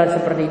ada tuntunan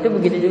seperti itu.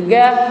 Begitu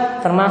juga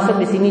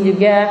termasuk di sini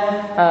juga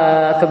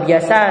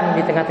kebiasaan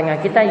di tengah-tengah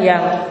kita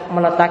yang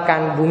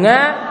meletakkan bunga,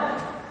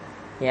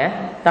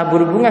 ya,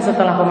 tabur bunga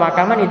setelah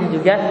pemakaman,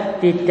 itu juga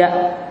tidak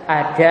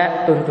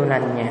ada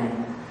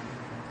tuntunannya.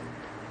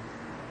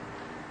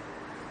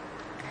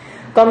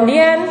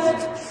 Kemudian,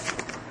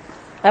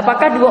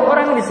 apakah 2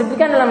 orang yang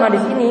disebutkan dalam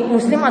hadis ini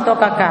muslim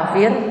ataukah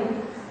kafir?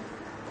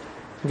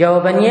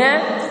 Jawabannya,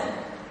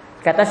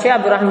 kata Syekh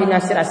Abdurrahman bin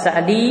Nasir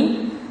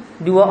As-Sa'di,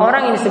 2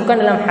 orang yang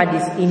disebutkan dalam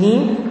hadis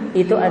ini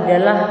itu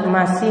adalah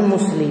masih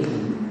muslim.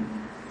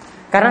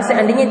 Karena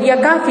seandainya dia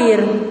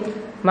kafir,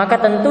 maka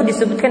tentu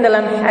disebutkan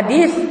dalam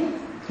hadis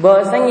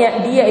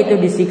bahwasanya dia itu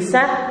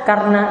disiksa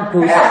karena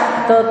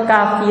dosa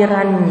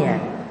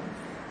kekafirannya.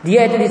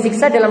 Dia itu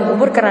disiksa dalam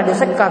kubur karena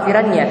dosa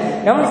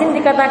kekafirannya. Namun di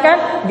sini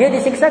dikatakan dia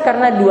disiksa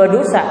karena 2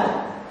 dosa.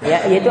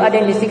 Ya, yaitu ada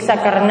yang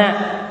disiksa karena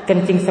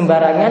kencing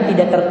sembarangan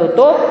tidak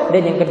tertutup,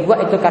 dan yang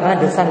kedua itu karena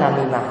dosa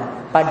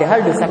namimah.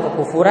 Padahal dosa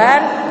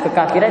kekufuran,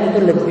 kekafiran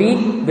itu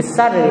lebih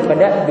besar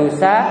daripada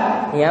dosa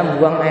yang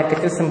buang air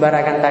kecil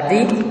sembarangan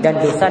tadi dan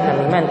dosa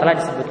namimah yang telah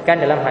disebutkan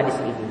dalam hadis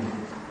ini.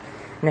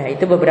 Nah,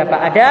 itu beberapa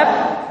adab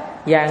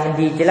yang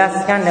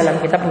dijelaskan dalam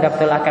kitab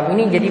Umdatul Ahkam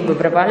ini. Jadi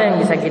beberapa hal yang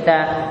bisa kita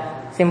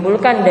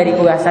simpulkan dari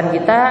ulasan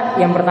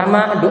kita. Yang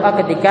pertama, doa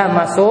ketika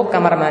masuk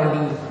kamar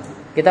mandi.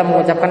 Kita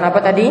mengucapkan apa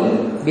tadi?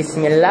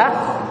 Bismillah,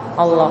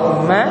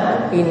 Allahumma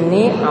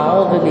inni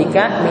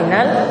a'udzubika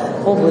minal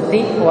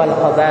khubuthi wal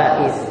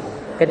khaba'is.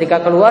 Ketika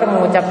keluar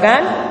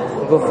mengucapkan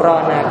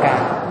ghufranaka.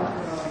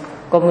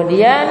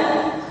 Kemudian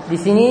di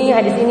sini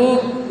hadis ini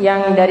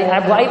yang dari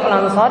Abu Ayyub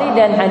Al-Ansari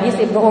dan hadis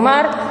Ibnu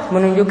Umar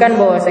menunjukkan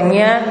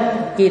bahwasanya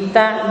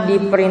kita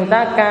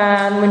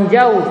diperintahkan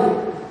menjauh,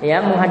 ya,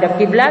 menghadap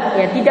kiblat,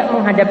 ya, tidak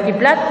menghadap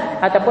kiblat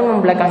ataupun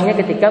membelakanginya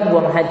ketika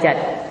buang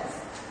hajat.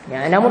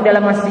 Ya, namun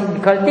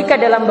ketika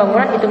dalam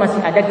bangunan itu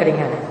masih ada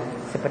keringanan,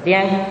 seperti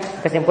yang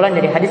kesimpulan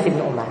dari hadis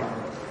Ibnu Umar.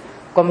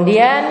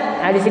 Kemudian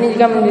hadis ini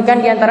juga menunjukkan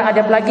di antara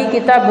adab lagi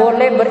kita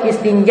boleh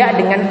beristinja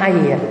dengan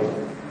air.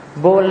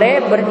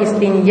 Boleh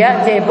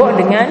beristinja cebok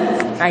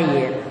dengan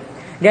air.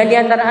 Dan di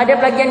antara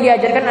adab lagi yang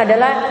diajarkan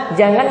adalah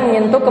jangan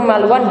menyentuh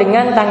kemaluan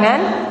dengan tangan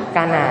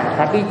kanan,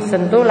 tapi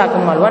sentuhlah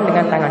kemaluan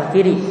dengan tangan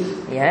kiri,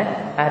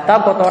 ya,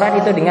 atau kotoran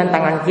itu dengan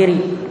tangan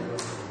kiri.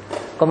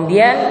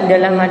 Kemudian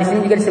dalam hadis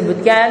ini juga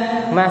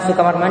disebutkan masuk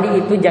kamar mandi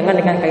itu jangan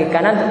dengan kaki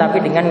kanan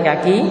tetapi dengan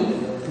kaki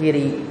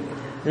kiri.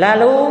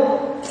 Lalu,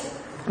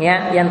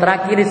 ya, yang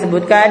terakhir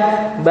disebutkan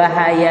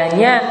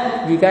bahayanya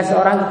jika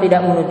seorang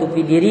tidak menutupi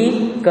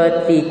diri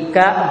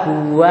ketika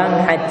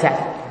buang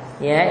hajat.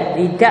 Ya,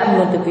 tidak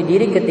menutupi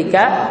diri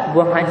ketika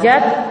buang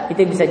hajat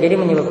itu bisa jadi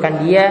menyebabkan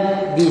dia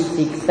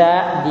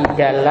disiksa di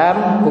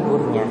dalam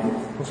kuburnya.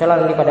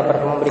 Insyaallah nanti pada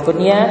pertemuan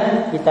berikutnya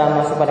kita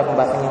masuk pada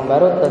pembahasan yang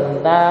baru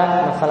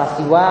tentang masalah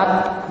siwak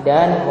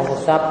dan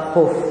mengusap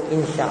khuf,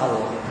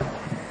 insyaallah.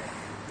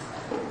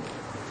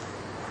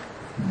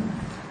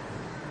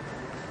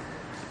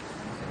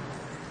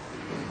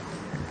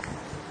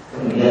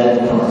 Kemudian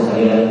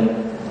saya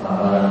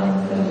para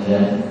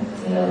kajian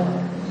yang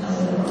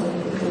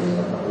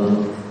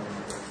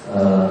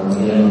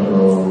kemudian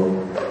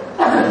untuk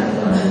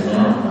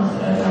selanjutnya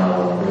masih ada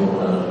waktu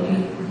kurang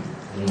lebih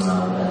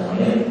 15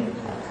 menit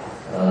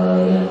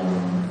yang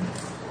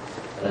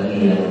lagi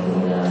yang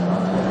punya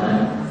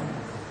pertanyaan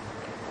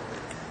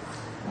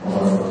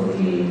mohon untuk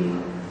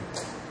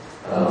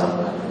dijawab.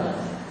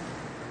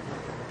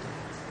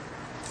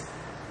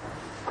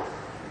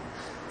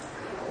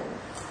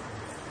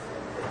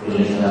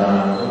 Pilih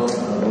secara langsung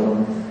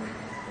atau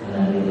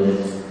dengan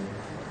ditulis.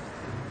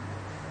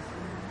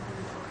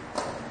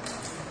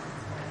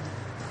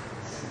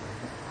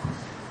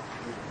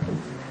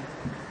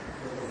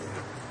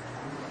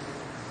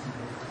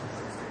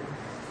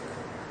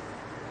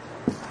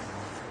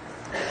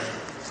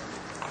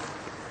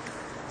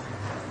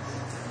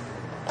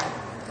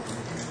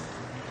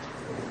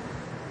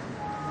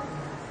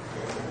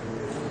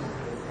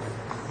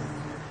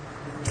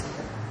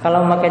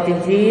 Kalau memakai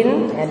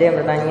cincin, ada yang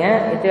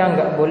bertanya, itu yang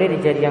nggak boleh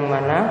di jari yang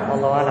mana?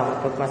 Wallahu alam.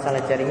 Untuk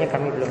masalah jarinya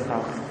kami belum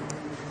tahu.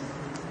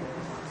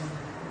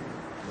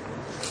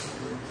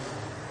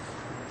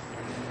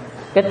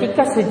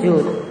 Ketika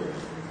sujud,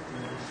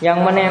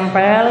 yang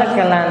menempel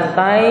ke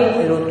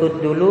lantai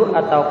lutut dulu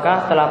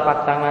ataukah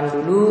telapak tangan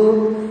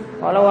dulu?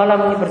 Wallahu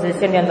alam, ini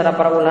perselisihan di antara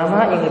para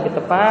ulama yang lebih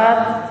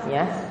tepat,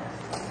 ya.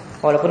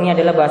 Walaupun ini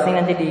adalah bahasa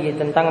yang nanti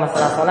tentang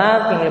masalah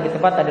sholat, yang lebih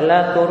tepat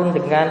adalah turun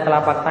dengan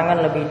telapak tangan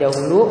lebih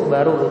dahulu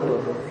baru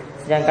lutut.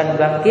 Sedangkan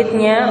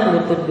bangkitnya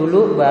lutut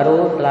dulu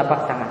baru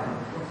telapak tangan.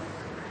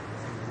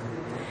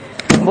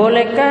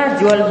 Bolehkah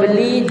jual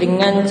beli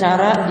dengan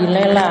cara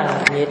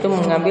dilelang, yaitu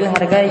mengambil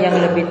harga yang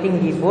lebih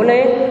tinggi?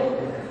 Boleh,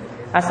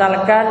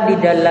 asalkan di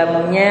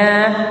dalamnya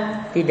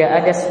tidak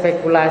ada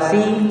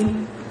spekulasi,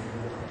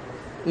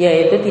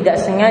 yaitu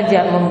tidak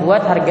sengaja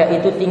membuat harga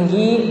itu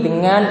tinggi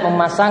dengan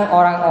memasang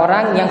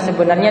orang-orang yang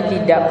sebenarnya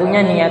tidak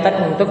punya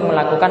niatan untuk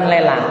melakukan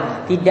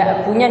lelang,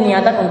 tidak punya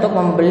niatan untuk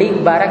membeli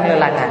barang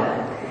lelangan.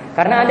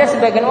 Karena ada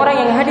sebagian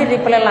orang yang hadir di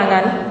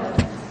pelelangan,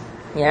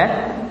 ya,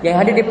 yang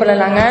hadir di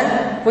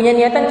pelelangan punya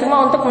niatan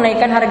cuma untuk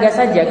menaikkan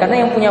harga saja,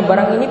 karena yang punya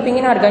barang ini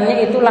pingin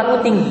harganya itu laku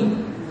tinggi,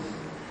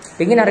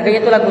 pingin harganya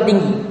itu laku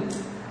tinggi.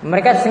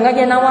 Mereka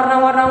sengaja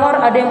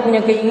nawar-nawar, ada yang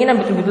punya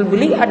keinginan betul-betul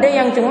beli, ada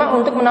yang cuma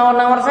untuk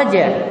menawar-nawar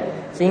saja.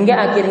 Sehingga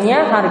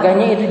akhirnya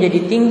harganya itu jadi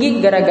tinggi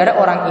gara-gara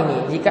orang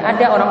ini. Jika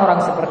ada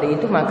orang-orang seperti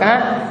itu,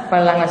 maka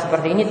pelelangan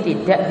seperti ini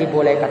tidak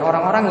dibolehkan.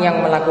 Orang-orang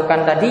yang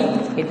melakukan tadi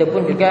itu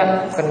pun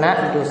juga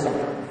kena dosa.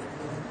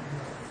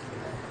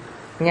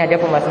 Ini ada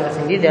pembahasan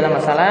tersendiri dalam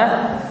masalah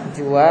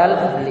jual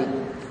beli.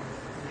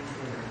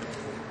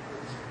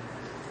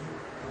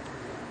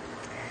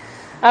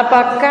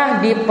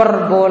 Apakah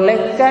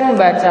diperbolehkan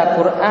baca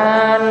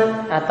Quran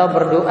atau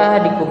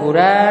berdoa di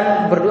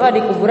kuburan? Berdoa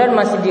di kuburan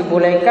masih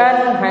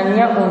dibolehkan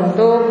hanya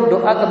untuk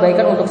doa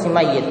kebaikan untuk si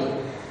mayit,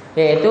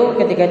 yaitu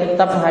ketika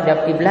tetap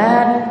menghadap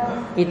kiblat,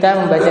 kita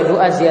membaca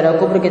doa ziarah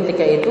kubur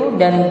ketika itu.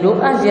 Dan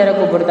doa ziarah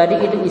kubur tadi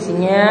itu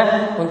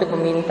isinya untuk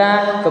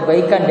meminta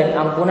kebaikan dan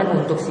ampunan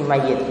untuk si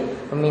mayit,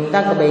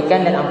 meminta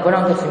kebaikan dan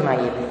ampunan untuk si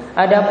mayit.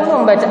 Adapun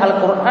membaca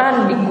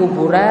Al-Quran di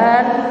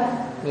kuburan,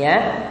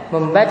 ya,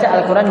 membaca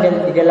Al-Quran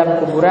di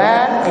dalam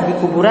kuburan, di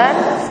kuburan,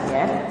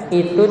 ya,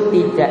 itu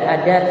tidak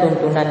ada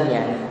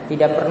tuntunannya,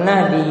 tidak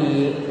pernah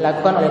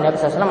dilakukan oleh Nabi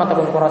SAW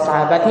ataupun para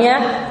sahabatnya.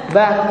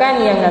 Bahkan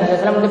yang Nabi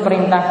SAW itu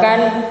perintahkan,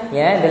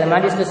 ya, dalam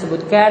hadis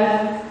disebutkan,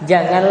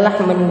 janganlah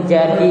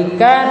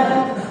menjadikan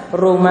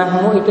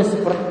rumahmu itu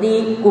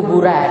seperti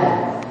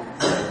kuburan.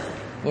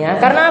 Ya,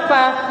 karena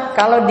apa?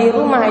 Kalau di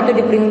rumah itu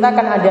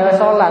diperintahkan ada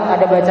sholat,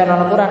 ada bacaan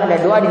Al-Quran,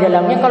 ada doa di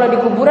dalamnya. Kalau di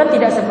kuburan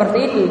tidak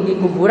seperti itu. Di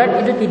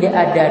kuburan itu tidak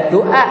ada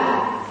doa,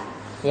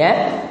 ya,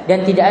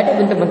 dan tidak ada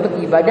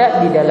bentuk-bentuk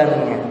ibadah di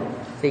dalamnya.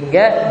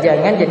 Sehingga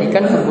jangan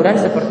jadikan kuburan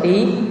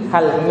seperti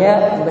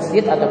halnya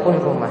masjid ataupun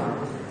rumah.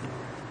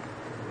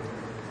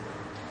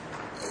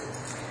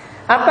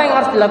 Apa yang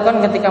harus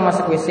dilakukan ketika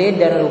masuk WC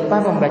dan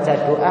lupa membaca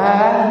doa?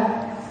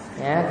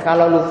 Ya,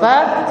 kalau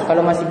lupa,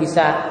 kalau masih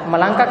bisa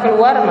melangkah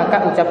keluar,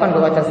 maka ucapan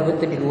doa tersebut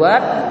itu di luar,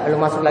 lalu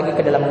masuk lagi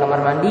ke dalam kamar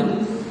mandi.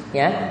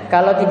 Ya,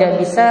 kalau tidak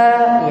bisa,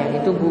 ya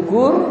itu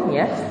gugur,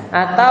 ya,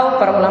 atau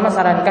para ulama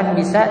sarankan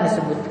bisa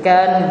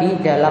disebutkan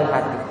di dalam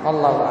hati.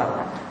 Allahu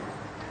a'lam.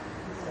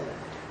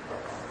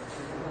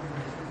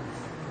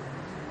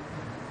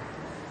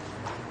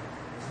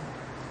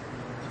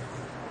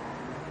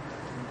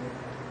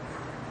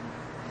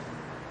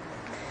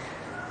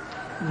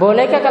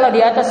 Bolehkah kalau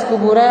di atas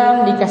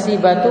kuburan dikasih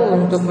batu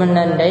untuk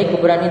menandai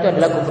kuburan itu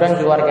adalah kuburan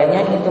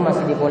keluarganya? Itu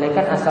masih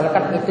dibolehkan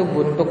asalkan itu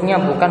bentuknya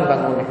bukan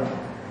bangunan.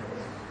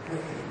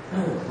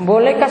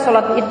 Bolehkah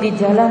sholat id di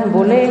jalan?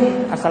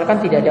 Boleh,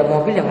 asalkan tidak ada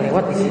mobil yang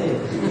lewat di situ.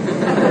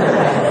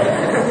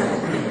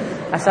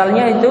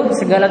 Asalnya itu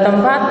segala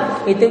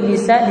tempat itu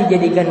bisa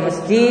dijadikan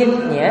masjid,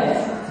 ya,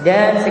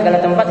 dan segala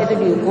tempat itu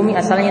dihukumi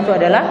asalnya itu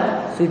adalah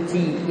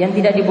suci.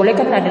 Yang tidak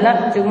dibolehkan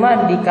adalah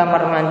cuma di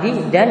kamar mandi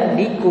dan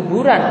di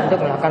kuburan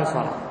untuk melakukan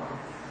sholat.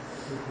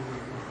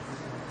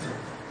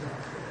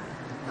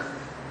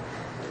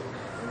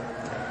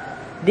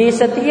 Di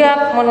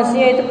setiap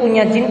manusia itu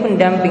punya jin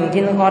pendamping,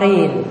 jin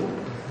qarin.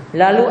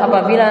 Lalu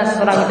apabila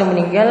seorang itu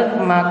meninggal,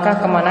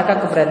 maka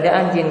kemanakah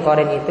keberadaan jin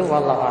qarin itu?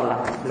 Wallahu a'lam,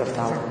 belum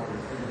tahu.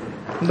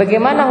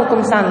 Bagaimana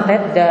hukum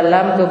santet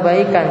dalam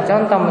kebaikan?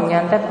 Contoh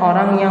menyantet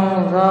orang yang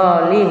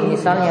zalim,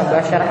 misalnya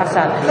Bashar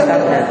Hasan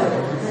misalnya.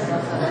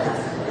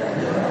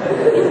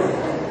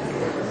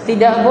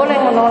 Tidak boleh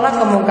menolak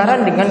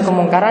kemungkaran dengan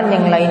kemungkaran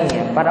yang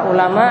lainnya. Para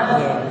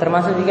ulama, ya,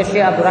 termasuk juga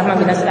Syekh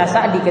Abdurrahman bin Nasir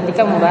As-Sa'di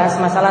ketika membahas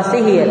masalah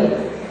sihir,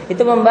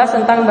 itu membahas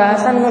tentang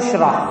bahasan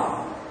nusyrah.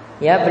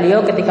 Ya,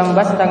 beliau ketika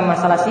membahas tentang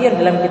masalah sihir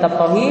dalam kitab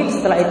Tauhid,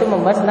 setelah itu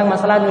membahas tentang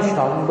masalah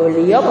nusyrah.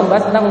 Beliau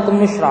membahas tentang hukum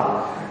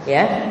nusyrah.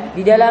 Ya,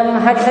 di dalam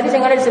hadis-hadis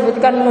yang ada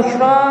disebutkan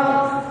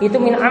nusyrah itu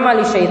min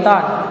amali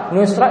syaitan.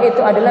 Nusyrah itu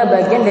adalah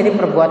bagian dari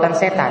perbuatan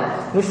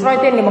setan. Nusyrah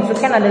itu yang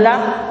dimaksudkan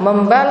adalah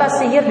membalas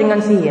sihir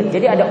dengan sihir.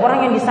 Jadi ada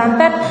orang yang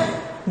disantet,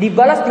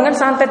 dibalas dengan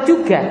santet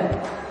juga.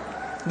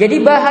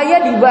 Jadi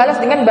bahaya dibalas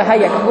dengan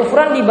bahaya,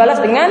 kekufuran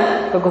dibalas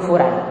dengan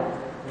kekufuran.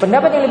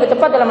 Pendapat yang lebih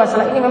tepat dalam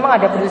masalah ini memang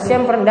ada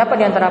perselisihan pendapat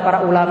di antara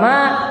para ulama,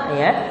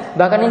 ya.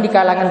 Bahkan yang di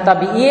kalangan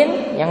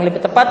tabi'in, yang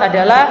lebih tepat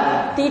adalah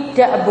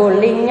tidak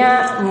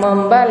bolehnya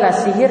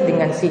membalas sihir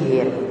dengan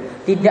sihir,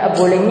 tidak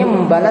bolehnya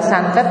membalas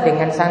santet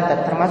dengan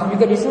santet. Termasuk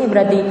juga di sini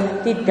berarti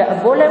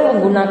tidak boleh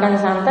menggunakan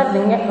santet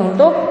dengan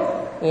untuk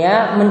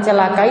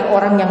mencelakai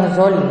orang yang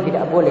zalim,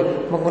 tidak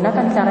boleh.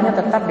 Menggunakan caranya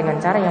tetap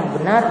dengan cara yang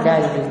benar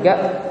dan juga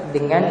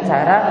dengan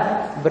cara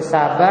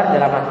bersabar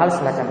dalam hal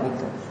semacam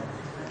itu.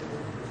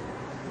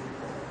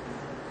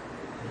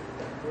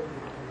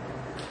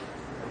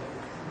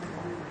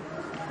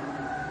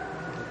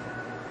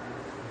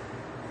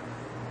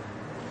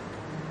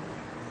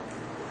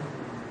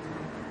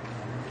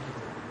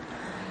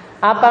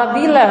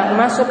 Apabila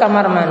masuk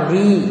kamar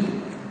mandi,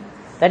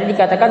 tadi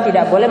dikatakan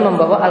tidak boleh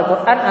membawa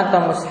Al-Quran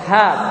atau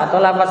mushaf atau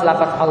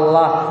lafaz-lafaz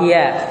Allah,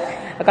 ya.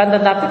 Akan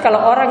tetapi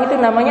kalau orang itu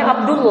namanya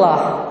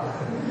Abdullah,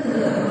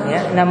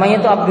 ya, namanya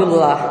itu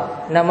Abdullah,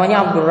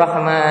 namanya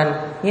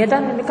Abdurrahman, ya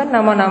kan, ini kan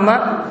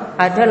nama-nama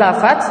ada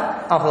lafaz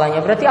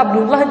Allahnya. Berarti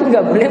Abdullah itu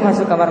nggak boleh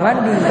masuk kamar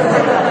mandi.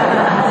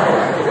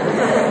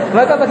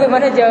 Maka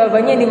bagaimana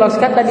jawabannya? Yang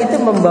dimaksudkan tadi itu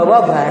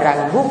membawa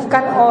barang,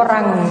 bukan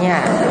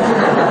orangnya.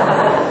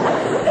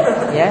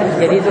 Ya,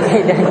 jadi itu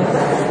kaidahnya.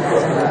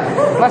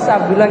 Mas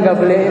Abdullah nggak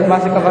boleh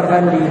masuk kamar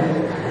mandi.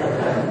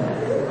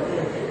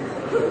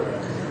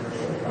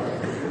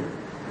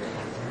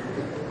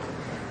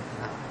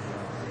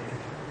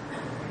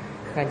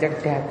 Ngajak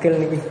dagel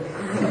nih.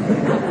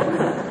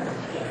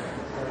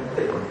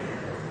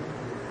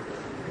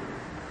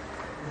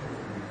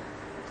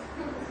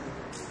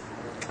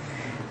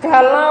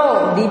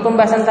 Kalau di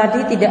pembahasan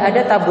tadi tidak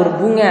ada tabur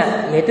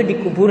bunga, yaitu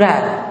di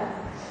kuburan.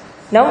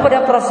 Namun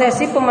pada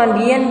prosesi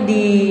pemandian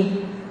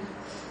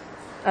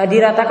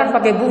diratakan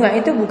pakai bunga,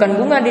 itu bukan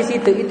bunga di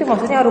situ, itu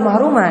maksudnya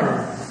harum-haruman.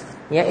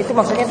 Ya, itu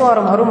maksudnya itu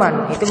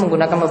harum-haruman. Itu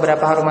menggunakan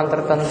beberapa haruman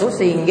tertentu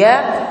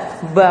sehingga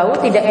bau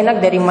tidak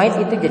enak dari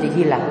mayit itu jadi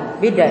hilang.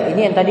 Beda.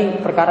 Ini yang tadi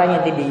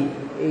perkaranya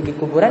di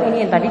kuburan,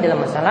 ini yang tadi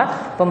dalam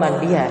masalah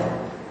pemandian.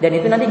 Dan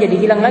itu nanti jadi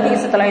hilang lagi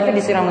setelah itu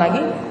disiram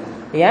lagi,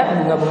 ya,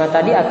 bunga-bunga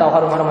tadi atau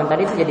harum-haruman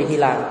tadi itu jadi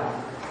hilang.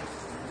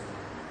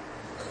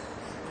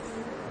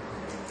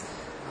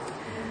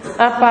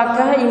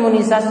 Apakah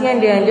imunisasi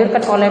yang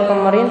dianjurkan oleh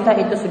pemerintah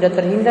itu sudah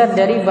terhindar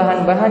dari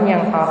bahan-bahan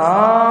yang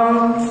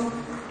haram?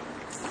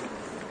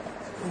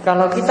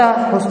 Kalau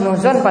kita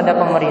husnuzon pada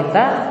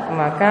pemerintah,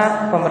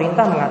 maka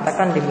pemerintah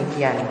mengatakan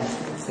demikian.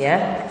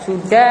 Ya,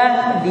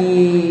 sudah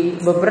di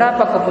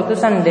beberapa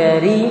keputusan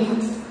dari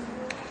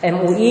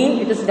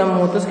MUI itu sudah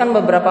memutuskan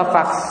beberapa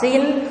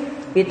vaksin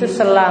itu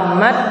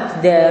selamat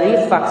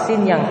dari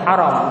vaksin yang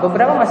haram.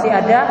 Beberapa masih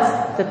ada,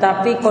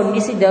 tetapi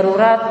kondisi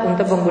darurat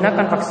untuk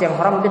menggunakan vaksin yang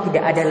haram itu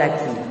tidak ada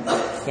lagi.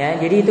 Ya,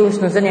 jadi itu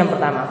husnuzon yang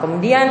pertama.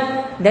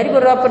 Kemudian dari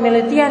beberapa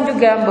penelitian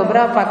juga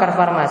beberapa pakar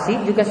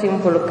farmasi juga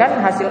simpulkan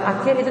hasil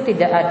akhir itu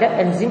tidak ada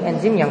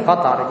enzim-enzim yang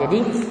kotor.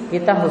 Jadi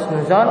kita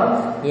husnuzon,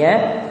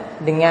 ya,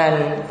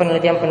 dengan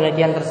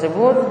penelitian-penelitian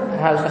tersebut,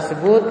 hal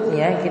tersebut,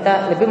 ya,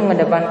 kita lebih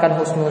mengedepankan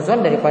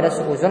husnuzon daripada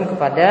suuzon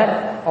kepada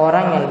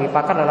orang yang lebih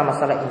pakar dalam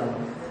masalah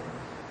ini.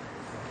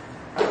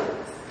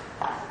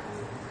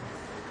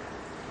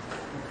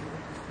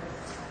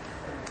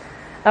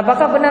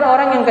 Apakah benar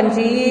orang yang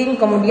kencing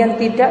kemudian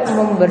tidak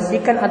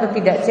membersihkan atau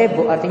tidak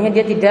cebok, artinya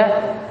dia tidak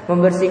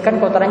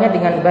membersihkan kotorannya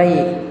dengan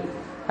baik,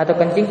 atau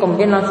kencing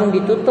kemudian langsung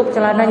ditutup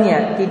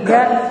celananya,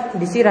 tidak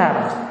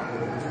disiram?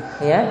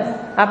 Ya,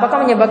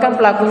 apakah menyebabkan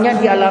pelakunya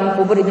di alam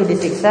kubur itu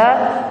disiksa?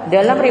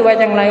 Dalam riwayat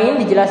yang lain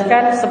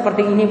dijelaskan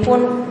seperti ini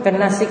pun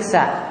kena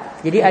siksa.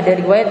 Jadi ada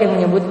riwayat yang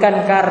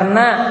menyebutkan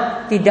karena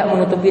tidak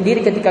menutupi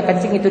diri ketika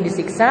kencing itu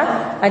disiksa.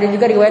 Ada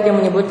juga riwayat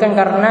yang menyebutkan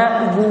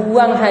karena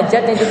buang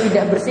hajatnya itu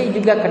tidak bersih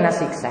juga kena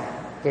siksa.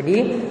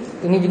 Jadi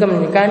ini juga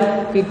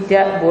menunjukkan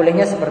tidak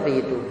bolehnya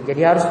seperti itu.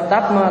 Jadi harus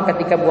tetap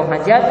ketika buang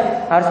hajat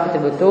harus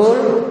betul-betul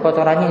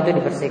kotorannya itu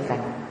dibersihkan.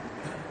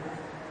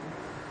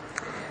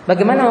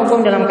 Bagaimana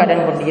hukum dalam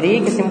keadaan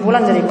berdiri?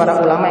 Kesimpulan dari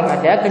para ulama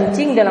yang ada,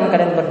 kencing dalam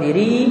keadaan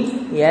berdiri,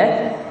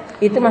 ya,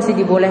 itu masih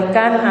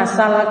dibolehkan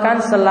asalkan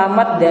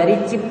selamat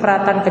dari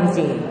cipratan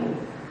kencing.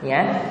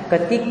 Ya,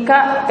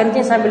 ketika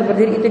kencing sambil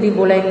berdiri itu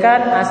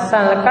dibolehkan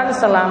asalkan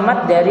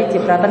selamat dari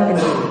cipratan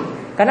kencing.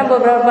 Karena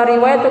beberapa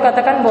riwayat itu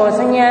katakan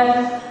bahwasanya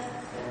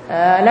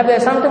Nabi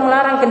SAW itu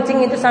melarang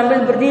kencing itu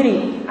sambil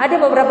berdiri. Ada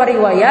beberapa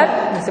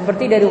riwayat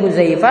seperti dari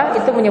Huzaifah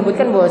itu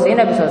menyebutkan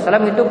bahwasanya Nabi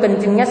SAW itu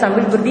kencingnya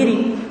sambil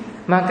berdiri.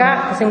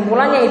 Maka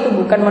kesimpulannya itu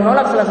bukan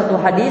menolak salah satu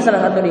hadis,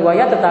 salah satu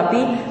riwayat,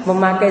 tetapi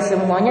memakai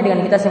semuanya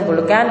dengan kita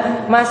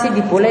simpulkan masih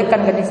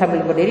dibolehkan kencing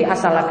sambil berdiri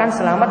asalkan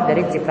selamat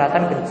dari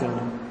cipratan kencing.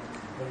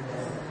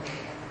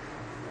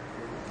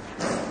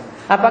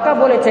 Apakah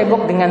boleh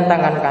cebok dengan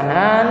tangan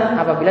kanan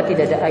apabila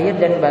tidak ada air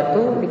dan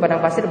batu di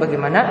padang pasir,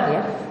 bagaimana?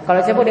 Ya,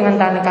 kalau cebok dengan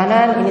tangan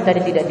kanan ini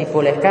tadi tidak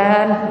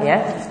dibolehkan.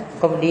 Ya,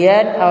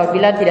 kemudian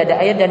apabila tidak ada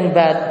air dan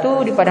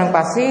batu di padang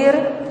pasir,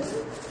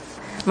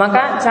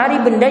 Maka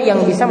cari benda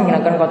yang bisa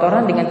menghilangkan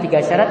kotoran dengan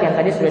 3 syarat yang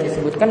tadi sudah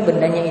disebutkan.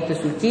 Bendanya itu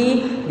suci,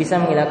 bisa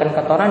menghilangkan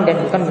kotoran,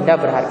 dan bukan benda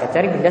berharga.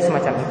 Cari benda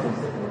semacam itu.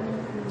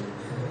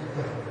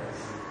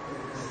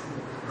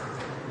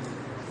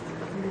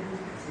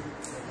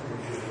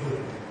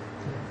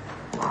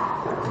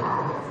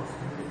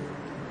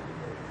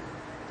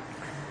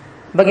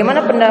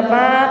 Bagaimana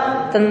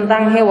pendapat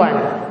tentang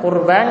hewan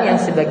kurban yang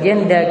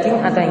sebagian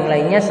daging atau yang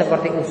lainnya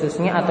seperti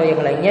ususnya atau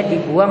yang lainnya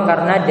dibuang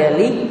karena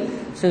dalih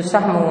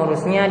susah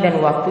mengurusnya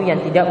dan waktu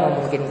yang tidak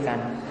memungkinkan?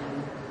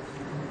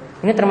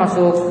 Ini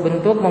termasuk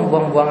bentuk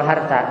membuang-buang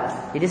harta.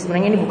 Jadi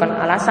sebenarnya ini bukan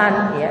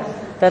alasan, ya.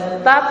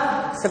 Tetap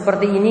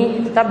seperti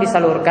ini tetap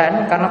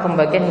disalurkan karena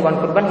pembagian hewan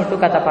kurban itu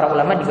kata para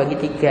ulama dibagi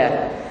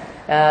 3.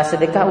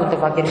 Sedekah untuk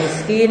fakir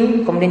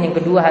miskin, kemudian yang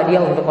kedua hadiah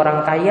untuk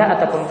orang kaya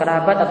ataupun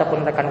kerabat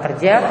ataupun rekan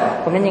kerja,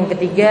 kemudian yang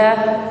ketiga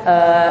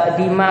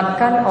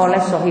dimakan oleh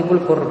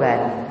sohibul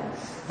kurban.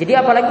 Jadi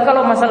apalagi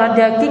kalau masalah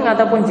daging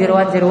ataupun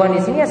jeroan-jeroan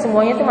di sini ya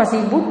semuanya itu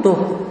masih butuh,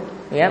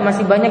 ya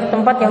masih banyak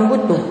tempat yang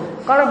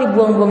butuh. Kalau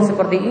dibuang-buang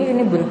seperti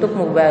ini bentuk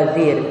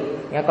mubazir.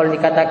 Ya kalau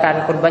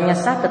dikatakan kurbannya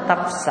sah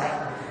tetap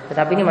sah,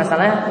 tetapi ini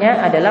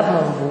masalahnya adalah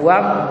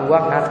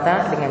membuang-buang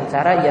harta dengan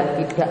cara yang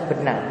tidak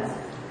benar.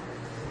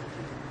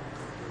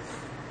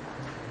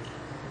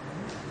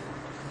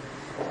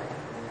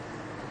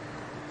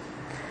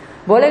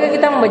 Bolehkah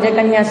kita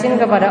membacakan Yasin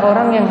kepada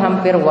orang yang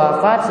hampir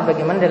wafat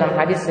sebagaimana dalam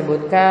hadis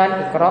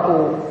sebutkan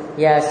Iqra'u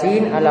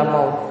Yasin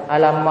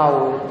ala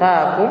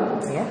mautakum,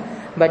 ya.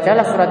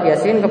 Bacalah surat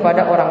Yasin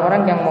kepada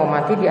orang-orang yang mau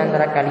mati di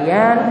antara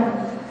kalian,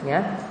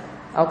 ya.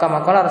 Ahkam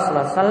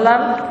Rasulullah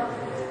sallam.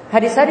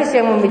 Hadis-hadis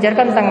yang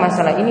membicarakan tentang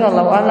masalah ini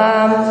wallahu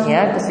alam,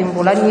 ya,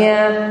 kesimpulannya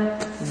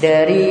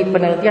dari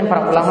penelitian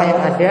para ulama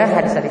yang ada,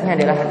 hadis-hadisnya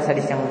adalah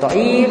hadis-hadis yang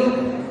dhaif,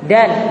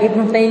 dan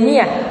Ibnu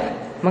Taimiyah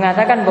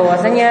mengatakan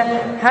bahwasanya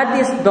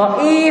hadis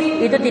dhaif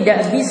itu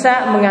tidak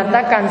bisa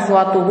mengatakan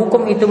suatu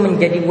hukum itu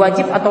menjadi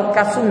wajib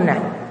ataukah sunnah.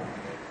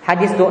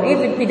 Hadis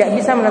dhaif itu tidak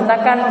bisa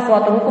menetapkan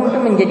suatu hukum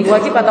itu menjadi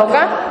wajib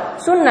ataukah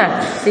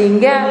sunnah.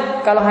 Sehingga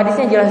kalau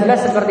hadisnya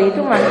jelas-jelas seperti itu,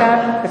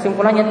 maka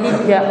kesimpulannya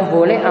tidak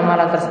boleh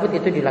amalan tersebut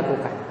itu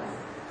dilakukan.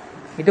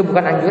 Itu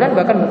bukan anjuran,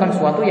 bahkan bukan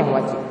suatu yang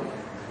wajib.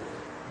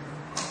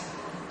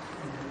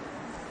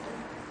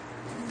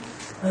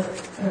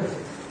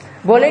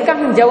 Bolehkah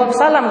menjawab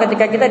salam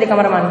ketika kita di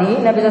kamar mandi?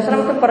 Nabi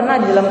SAW itu pernah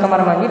di dalam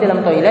kamar mandi, dalam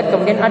toilet,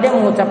 kemudian ada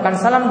yang mengucapkan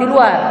salam di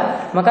luar,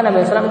 maka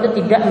Nabi SAW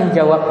itu tidak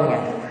menjawabnya.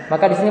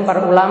 Maka di sini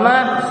para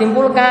ulama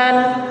simpulkan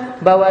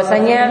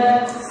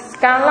bahwasanya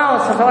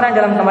kalau seseorang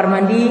dalam kamar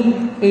mandi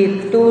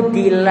itu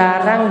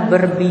dilarang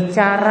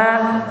berbicara,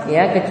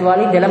 ya,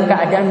 kecuali dalam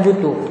keadaan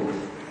butuh.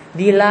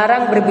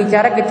 Dilarang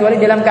berbicara kecuali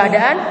dalam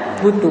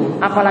keadaan butuh.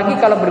 Apalagi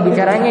kalau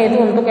berbicaranya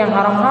itu untuk yang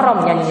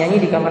haram-haram, nyanyi-nyanyi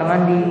di kamar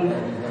mandi,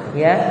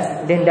 ya,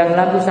 dendang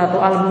lagu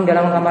satu album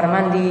dalam kamar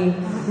mandi.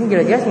 Ini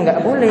jelas-jelas nggak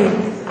boleh.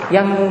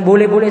 Yang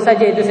boleh-boleh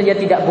saja itu saja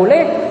tidak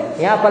boleh,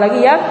 ya,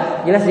 apalagi yang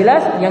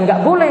jelas-jelas yang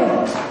nggak boleh,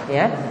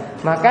 ya.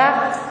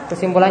 Maka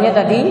kesimpulannya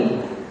tadi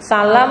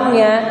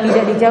salamnya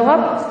tidak dijawab,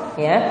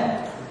 ya.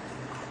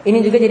 Ini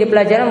juga jadi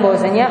pelajaran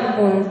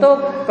bahwasanya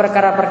untuk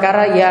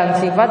perkara-perkara yang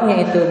sifatnya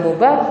itu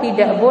mubah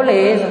tidak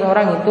boleh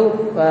seseorang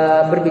itu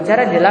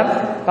berbicara dalam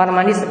kamar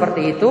mandi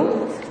seperti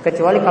itu,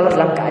 kecuali kalau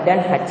dalam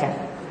keadaan hajat.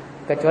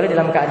 Kecuali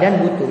dalam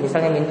keadaan butuh,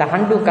 misalnya minta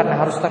handuk karena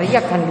harus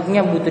teriak,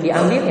 handuknya butuh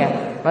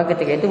diambilnya, maka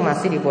ketika itu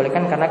masih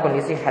dibolehkan karena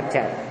kondisi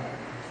hajat.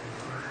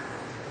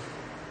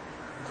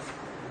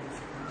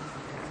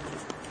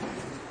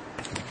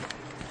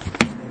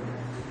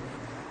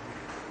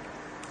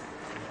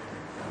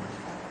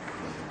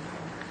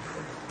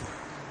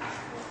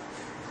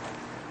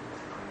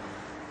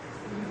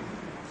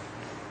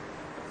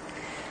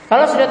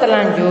 Kalau sudah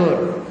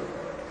terlanjur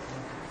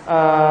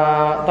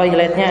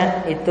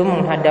toiletnya itu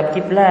menghadap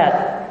kiblat,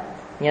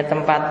 ya,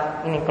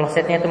 tempat ini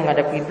klosetnya itu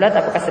menghadap kiblat,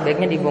 apakah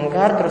sebaiknya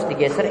dibongkar terus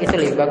digeser? Itu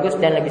lebih bagus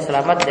dan lebih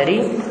selamat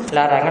dari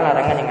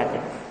larangan-larangan yang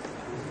ada.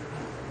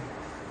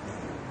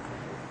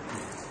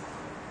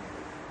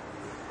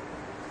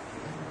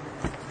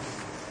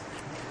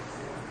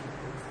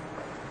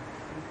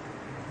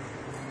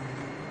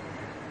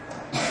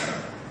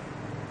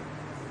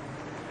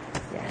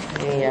 Ya,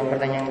 ini yang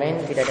pertanyaan lain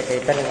tidak ada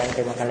kaitan dengan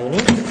tema kali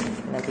ini.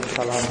 Nanti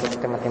insyaallah untuk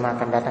tema-tema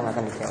akan datang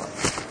akan dijawab.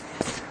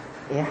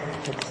 Ya,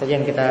 itu saja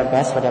yang kita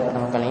bahas pada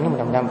pertemuan kali ini,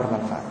 mudah-mudahan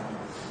bermanfaat.